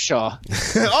Gene Upshaw.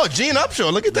 Oh, Gene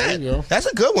Upshaw. Look at that. That's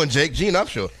a good one, Jake. Gene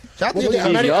Upshaw. I'm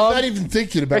not even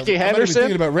thinking about Ricky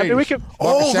Henderson.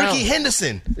 Ricky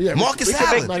Henderson. Yeah, Marcus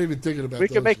Allen. Not even thinking about. We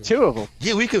could make two of them.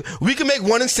 Yeah, we could make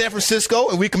one in San Francisco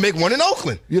and we can make one in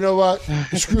Oakland. You know what?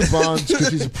 Screw Bonds because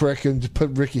he's a prick and just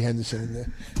put Ricky Henderson in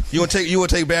there. You want to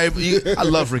take Barry? I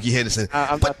love Ricky Henderson.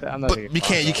 But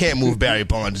you can't move Barry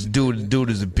Bonds. Dude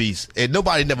is a beast, and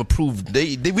nobody never proved.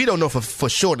 We don't know for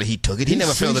sure that he took it. He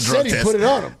never failed a drug test. He put it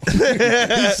on him.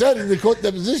 He said in the court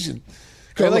deposition.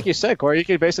 Like you said, Corey, you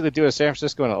could basically do a San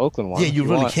Francisco and an Oakland one. Yeah, you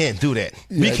really can't do that.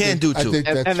 We can do two.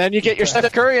 And then you get your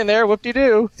Steph Curry in there.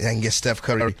 Whoop-de-doo. Yeah, I can get Steph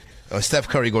Curry. Steph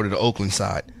Curry go to the Oakland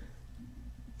side.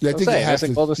 Yeah, I think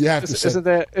you have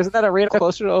to. Isn't that arena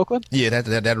closer to Oakland? Yeah,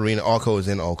 that arena, Arco is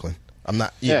in Oakland. I'm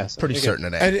not. Yeah, pretty certain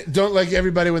of that. And don't like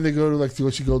everybody when they go to like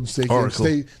the Golden State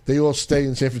games, they all stay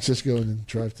in San Francisco and then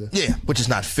drive to. Yeah, which is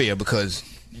not fair because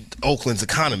Oakland's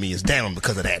economy is down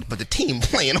because of that. But the team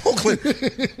playing Oakland,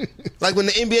 like when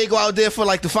the NBA go out there for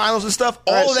like the finals and stuff,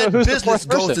 all that business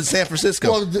goes to San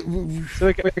Francisco. Well, so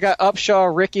we got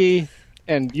Upshaw, Ricky,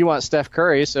 and you want Steph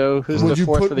Curry. So who's the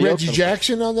fourth for the Oakland? Would you put Reggie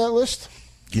Jackson on that list?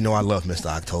 You know I love Mr.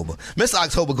 October. Mr.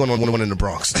 October going on one in the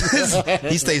Bronx.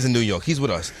 He stays in New York. He's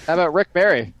with us. How about Rick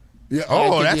Barry? Yeah,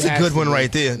 that's a good one right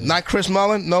there. Not Chris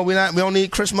Mullin? No, we don't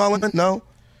need Chris Mullin? No.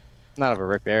 Not over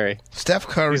Rick Barry. Steph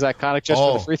Curry. He's iconic just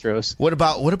for the free throws. What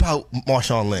about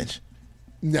Marshawn Lynch?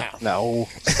 No.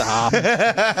 Stop.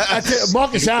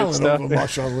 Marcus Allen over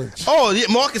Marshawn Lynch. Oh, yeah,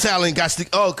 Marcus Allen got to.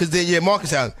 Oh, because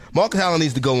Marcus Allen. Marcus Allen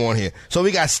needs to go on here. So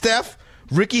we got Steph,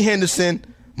 Ricky Henderson,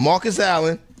 Marcus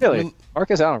Allen. Really?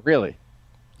 Marcus Allen, really?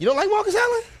 You don't like Marcus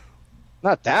Allen?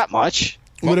 Not that much.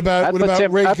 What about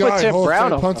Ray Guy, Hall of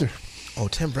Fame punter? Oh,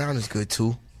 Tim Brown is good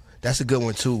too. That's a good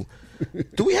one too.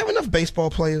 Do we have enough baseball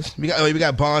players? We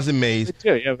got Bonds and Mays. We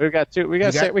do. Yeah, we've got two. We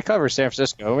cover San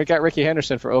Francisco, and we got Ricky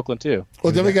Henderson for Oakland too.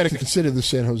 Well, then we got to consider the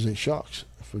San Jose Sharks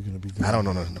if we're going to be. I don't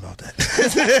know nothing about that.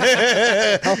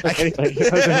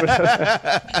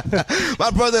 My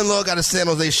brother-in-law got a San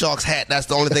Jose Sharks hat. That's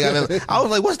the only thing I've ever. I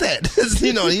was like, "What's that?"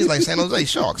 He's like San Jose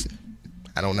Sharks.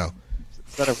 I don't know.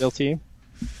 Is that a real team?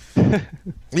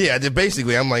 Yeah,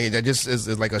 basically, I'm like, that just is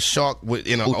like a shark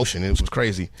in an ocean. It was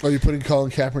crazy. Are you putting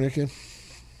Colin Kaepernick in?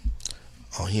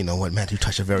 Oh, you know what, man? You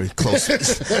touch a very close.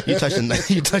 you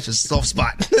touch a soft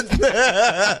spot.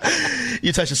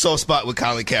 You touch a soft spot with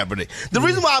Colin Kaepernick. The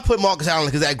reason why I put Marcus Allen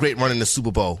is because that great run in the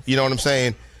Super Bowl. You know what I'm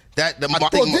saying?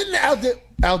 Didn't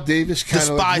Al Davis kind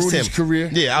of ruin his career?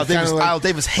 Yeah, Al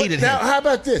Davis hated him. Now, how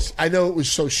about this? I know it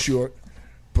was so short,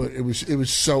 but it was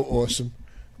so awesome.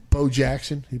 Bo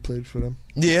Jackson, he played for them.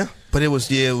 Yeah, but it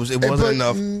wasn't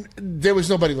enough. There was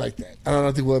nobody like that. I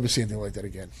don't think we'll ever see anything like that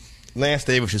again. Lance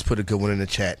Davis just put a good one in the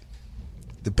chat.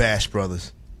 The Bash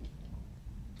Brothers,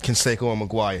 Canseco and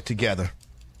McGuire together.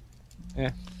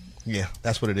 Yeah,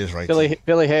 that's what it is, right?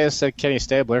 Billy Hayes said Kenny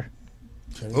Stabler.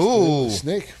 Ooh, the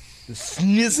Snake, the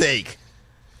Snake.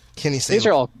 Kenny Stabler. These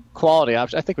are all quality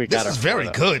options. I think we got. This is very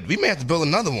good. We may have to build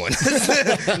another one.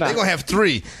 They're gonna have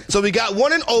 3. So we got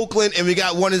one in Oakland and we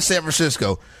got one in San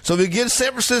Francisco. So we get San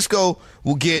Francisco.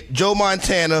 We'll get Joe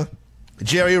Montana,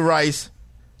 Jerry Rice,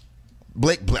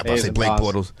 Blake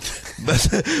Bortles,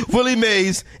 Willie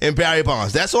Mays, and Barry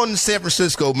Bonds. That's on the San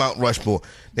Francisco Mount Rushmore.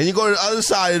 Then you go to the other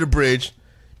side of the bridge.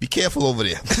 Be careful over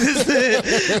there.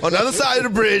 On the other side of the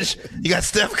bridge, you got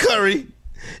Steph Curry,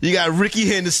 you got Ricky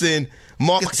Henderson,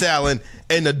 Marcus Allen,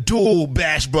 and the dual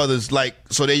Bash Brothers.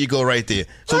 So there you go right there.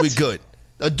 So we good.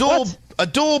 A dual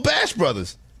Bash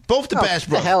Brothers. Both the Bash Brothers.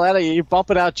 Get the hell out of here. You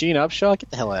bumping out Gene Upshaw?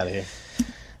 Get the hell out of here.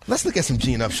 Let's look at some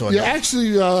Gene Upshaw. Yeah,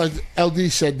 actually,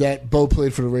 LD said that Bo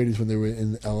played for the Raiders when they were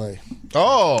in L.A.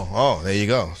 Oh, there you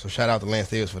go. So shout out to Lance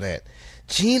Davis for that.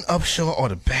 Gene Upshaw or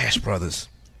the Bash Brothers?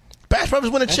 Bash Brothers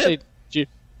win a chip.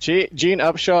 Gene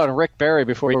Upshaw and Rick Barry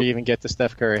before you even get to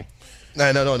Steph Curry.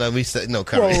 No. We said no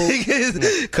Curry.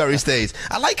 Curry stays.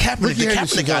 I like Kaepernick. The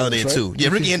Kaepernick guy there too. Yeah,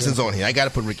 Ricky Henderson's on here. I got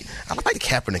to put Ricky. I like the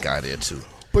Kaepernick guy there too.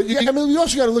 But yeah, I mean, we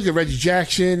also got to look at Reggie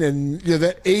Jackson, and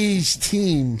that A's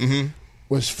team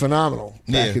was phenomenal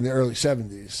back in the early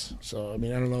 '70s. So I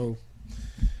mean, I don't know.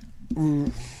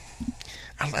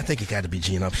 I think it got to be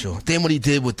Gene Upshaw. Then what he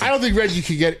did with I don't think Reggie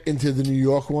could get into the New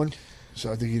York one,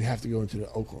 so I think he'd have to go into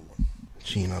the Oakland one.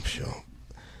 Gene Upshaw.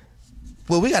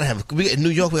 Well, in New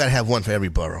York. We got to have one for every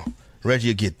borough. Reggie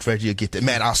will get that.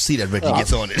 Man, I'll see that Reggie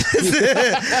gets on it.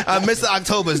 Mr.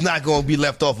 October is not going to be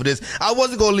left off of this. I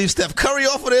wasn't going to leave Steph Curry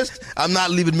off of this. I'm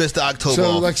not leaving Mr. October off.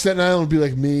 So, like Staten Island would be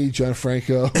like me, John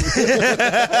Franco.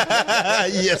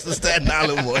 Yes, the Staten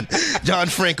Island one. John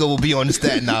Franco will be on the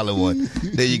Staten Island one.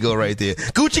 There you go, right there.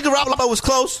 Gucci Garoppolo was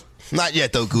close. Not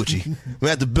yet, though, Gucci.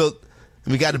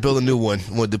 We got to build a new one.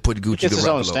 To put Gucci It's Garoppolo. his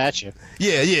own statue.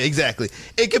 Yeah, exactly.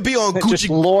 It could be on It Gucci. just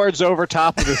lords over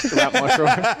top of this throughout mushroom.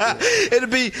 It'll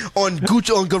be on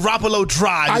Garoppolo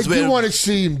Drive. I do want to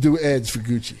see him do ads for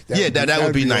Gucci. That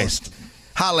would be nice.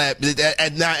 Holla at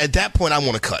that point, I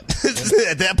want to cut.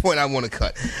 At that point, I want to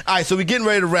cut. All right, so we're getting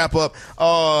ready to wrap up.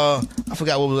 I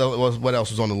forgot what else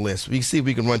was on the list. We can see if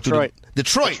we can run through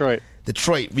Detroit.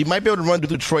 We might be able to run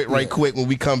through Detroit right quick when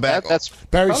we come back. That's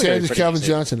Barry Sanders, Calvin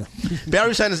Johnson.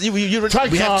 Barry Sanders. We have two.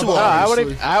 I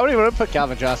wouldn't even put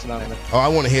Calvin Johnson on it. Oh, I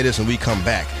want to hear this when we come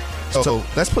back. So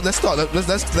let's put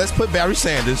Barry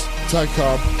Sanders. Ty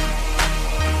Cobb.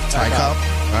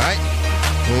 All right.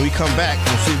 When we come back,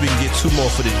 we'll see if we can get two more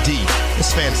for the D.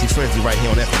 It's Fantasy Frenzy right here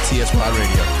on FNTSY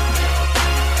Radio.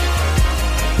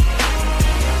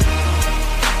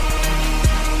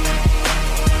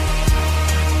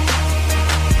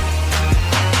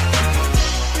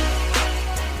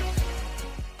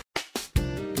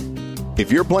 If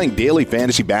you're playing daily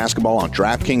fantasy basketball on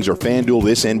DraftKings or FanDuel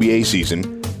this NBA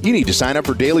season, you need to sign up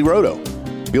for Daily Roto.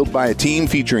 Built by a team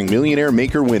featuring millionaire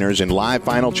maker winners and live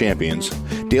final champions,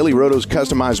 Daily Roto's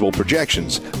customizable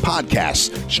projections,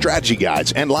 podcasts, strategy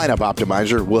guides, and lineup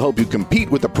optimizer will help you compete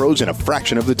with the pros in a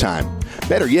fraction of the time.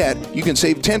 Better yet, you can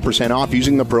save 10% off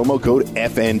using the promo code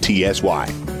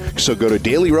FNTSY. So go to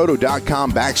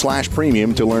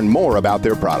dailyroto.com/premium to learn more about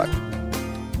their product.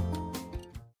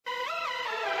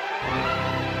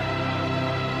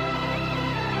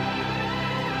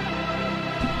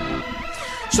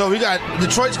 So we got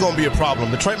Detroit's going to be a problem.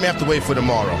 Detroit may have to wait for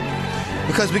tomorrow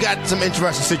because we got some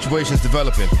interesting situations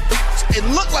developing. It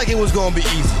looked like it was going to be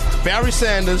easy. Barry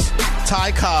Sanders,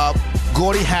 Ty Cobb,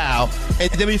 Gordie Howe, and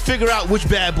then we figure out which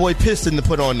bad boy Piston to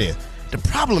put on there. The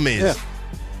problem is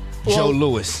Joe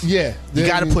Louis. Yeah. You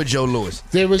got to put Joe Louis.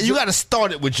 You got to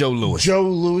start it with Joe Louis. Joe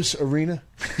Louis Arena?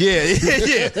 Yeah. You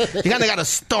kind of got to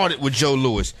start it with Joe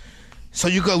Louis. So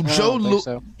you go Joe Louis.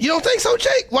 So. You don't think so,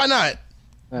 Jake? Why not?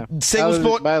 Yeah. Single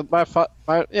sport? My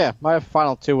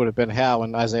final two would have been Howe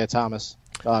and Isaiah Thomas.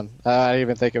 Done. I didn't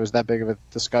even think it was that big of a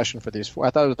discussion for these four.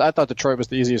 I thought Detroit was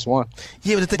the easiest one.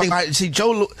 Yeah, but the thing, see,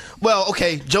 Joe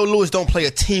Louis don't play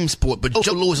a team sport, but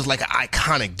Joe Louis is like an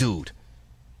iconic dude.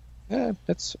 Yeah,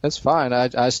 it's fine.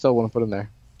 I still want to put him there.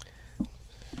 All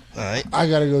right. I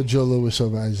got to go Joe Louis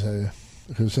over Isaiah.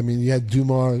 Because, I mean, you had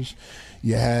Dumars,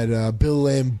 you had Bill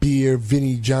Laimbeer,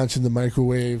 Vinnie Johnson, the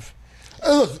microwave.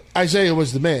 Look, Isaiah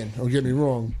was the man. Don't get me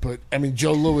wrong, but I mean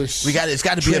Joe Louis. It's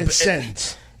got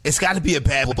to be a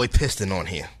bad boy Piston on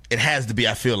here. It has to be.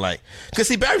 I feel like because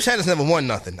see, Barry Sanders never won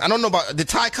nothing. I don't know about did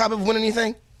Ty Cobb ever win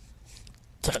anything?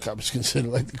 Ty Cobb is considered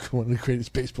like one of the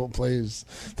greatest baseball players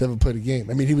to ever play the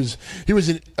game. I mean, he was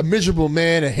a miserable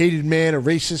man, a hated man, a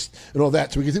racist, and all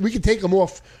that. So we can take him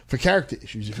off for character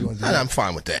issues if you want to. I'm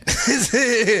fine with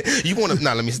that. You want to?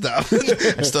 Let me stop. I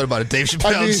just thought about a Dave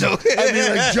Chappelle joke.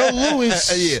 Like Joe Louis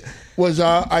was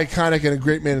iconic and a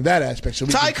great man in that aspect. So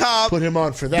we Ty Cobb, put him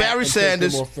on for that. Barry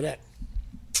Sanders off for that.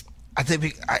 I think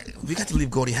we got to leave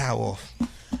Gordie Howe off.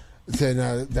 Then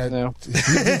the guy's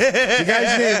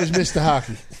name was Mr.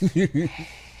 Hockey.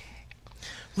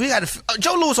 We got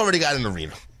Joe Louis already got an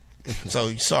arena,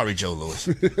 so sorry, Joe Louis.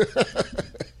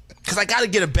 Because I got to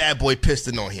get a bad boy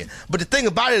Piston on here. But the thing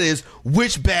about it is,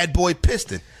 which bad boy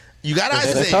Piston? You got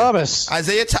Isaiah Thomas.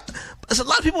 There's a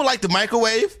lot of people like the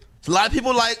microwave. A lot of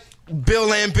people like Bill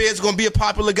Laimbeer's going to be a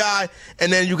popular guy,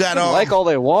 and then you got like all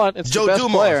they want. It's Joe the best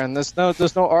Dumars. player, and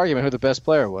there's no argument who the best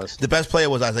player was. The best player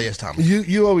was Isaiah Thomas.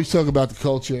 You always talk about the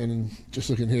culture, and just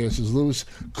looking here, it says Louis'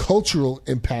 cultural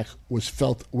impact was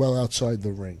felt well outside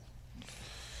the ring.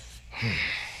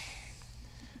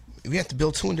 We have to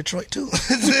build two in Detroit too.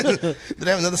 Do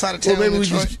they have another side of town? Well, maybe in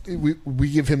Detroit? we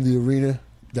give him the arena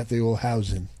that they all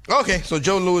house in. Okay, so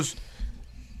Joe Louis,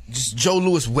 just Joe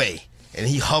Louis way. And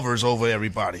he hovers over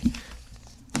everybody.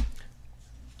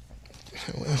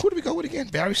 Who do we go with again?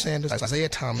 Barry Sanders, Isaiah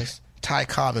Thomas, Ty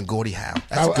Cobb and Gordie Howe.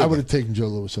 I would have taken Joe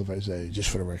Louis over Isaiah, just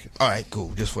for the record. All right,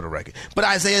 cool, just for the record. But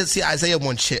Isaiah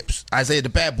won chips. Isaiah, the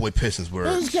bad boy Pistons were.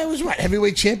 This guy was what?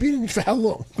 Heavyweight champion for how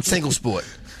long? Single sport.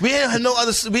 We have no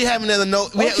other. We have another no.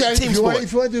 We Okay, have team sport.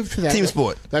 If you want to do for that, Team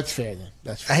sport. That's fair then.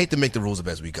 That's fair. I hate to make the rules up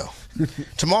as we go.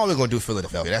 Tomorrow we're going to do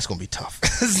Philadelphia. That's going to be tough.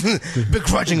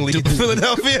 Begrudgingly do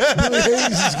Philadelphia.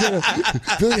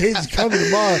 Billy Hayes is coming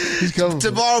tomorrow. He's coming.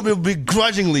 Tomorrow we'll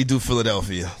begrudgingly do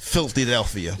Philadelphia.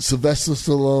 Filthy-delphia. Sylvester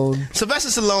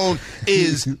Stallone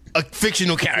is a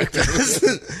fictional character.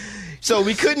 So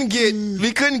we couldn't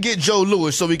get Joe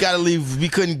Louis, so we got to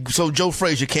leave. So Joe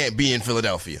Frazier can't be in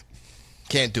Philadelphia.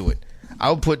 Can't do it.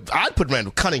 I'd put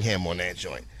Randall Cunningham on that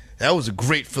joint. That was a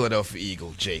great Philadelphia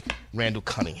Eagle, Jake. Randall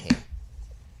Cunningham.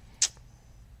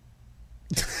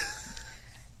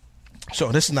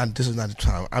 So this is not the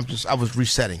time. I was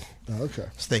resetting. Oh, okay. I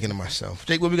was thinking to myself,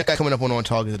 Jake, what we got coming up on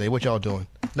Target today? What y'all doing?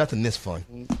 Nothing this fun.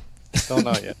 Don't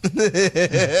know yet.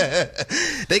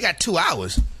 They got 2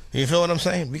 hours. You feel what I'm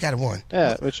saying? We got one.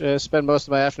 Yeah, which spend most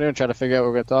of my afternoon trying to figure out what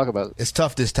we're going to talk about. It's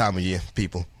tough this time of year,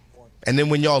 people. And then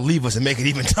when y'all leave us and make it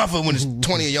even tougher when there's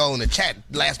 20 of y'all in the chat.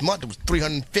 Last month it was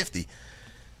 350.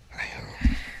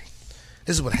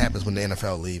 This is what happens when the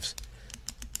NFL leaves.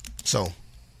 So,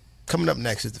 coming up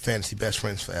next is the Fantasy Best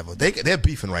Friends Forever. They're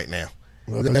beefing right now.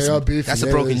 Well, they are beefing. That's a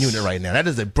broken unit right now. That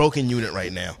is a broken unit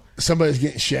right now. Somebody's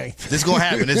getting shanked. This is going to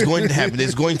happen. It's going to happen.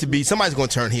 There's going to be somebody's going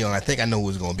to turn heel, and I think I know who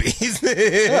it's going to be.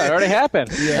 Yeah, it already happened.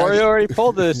 Yeah. Florio already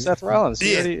pulled the Seth Rollins.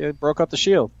 He already broke up the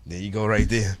Shield. There you go, right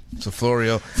there. So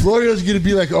Florio's going to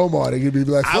be like Omar. They're going to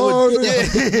be like,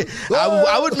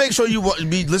 I would make sure you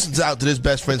listen out to this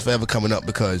Best Friends Forever coming up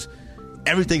because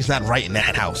everything's not right in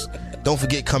that house. Don't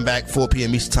forget, come back 4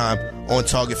 p.m. Eastern Time on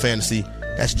Target Fantasy.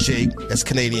 That's Jake. That's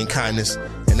Canadian Kindness.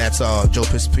 And that's Joe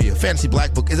Pisapia. Fantasy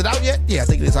Black Book. Is it out yet? Yeah, I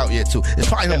think it is out yet, too. It's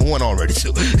probably number 1 already,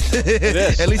 too. It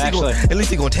is, at least he's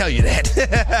going to tell you that.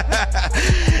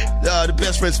 The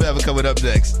Best Friends Forever coming up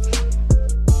next.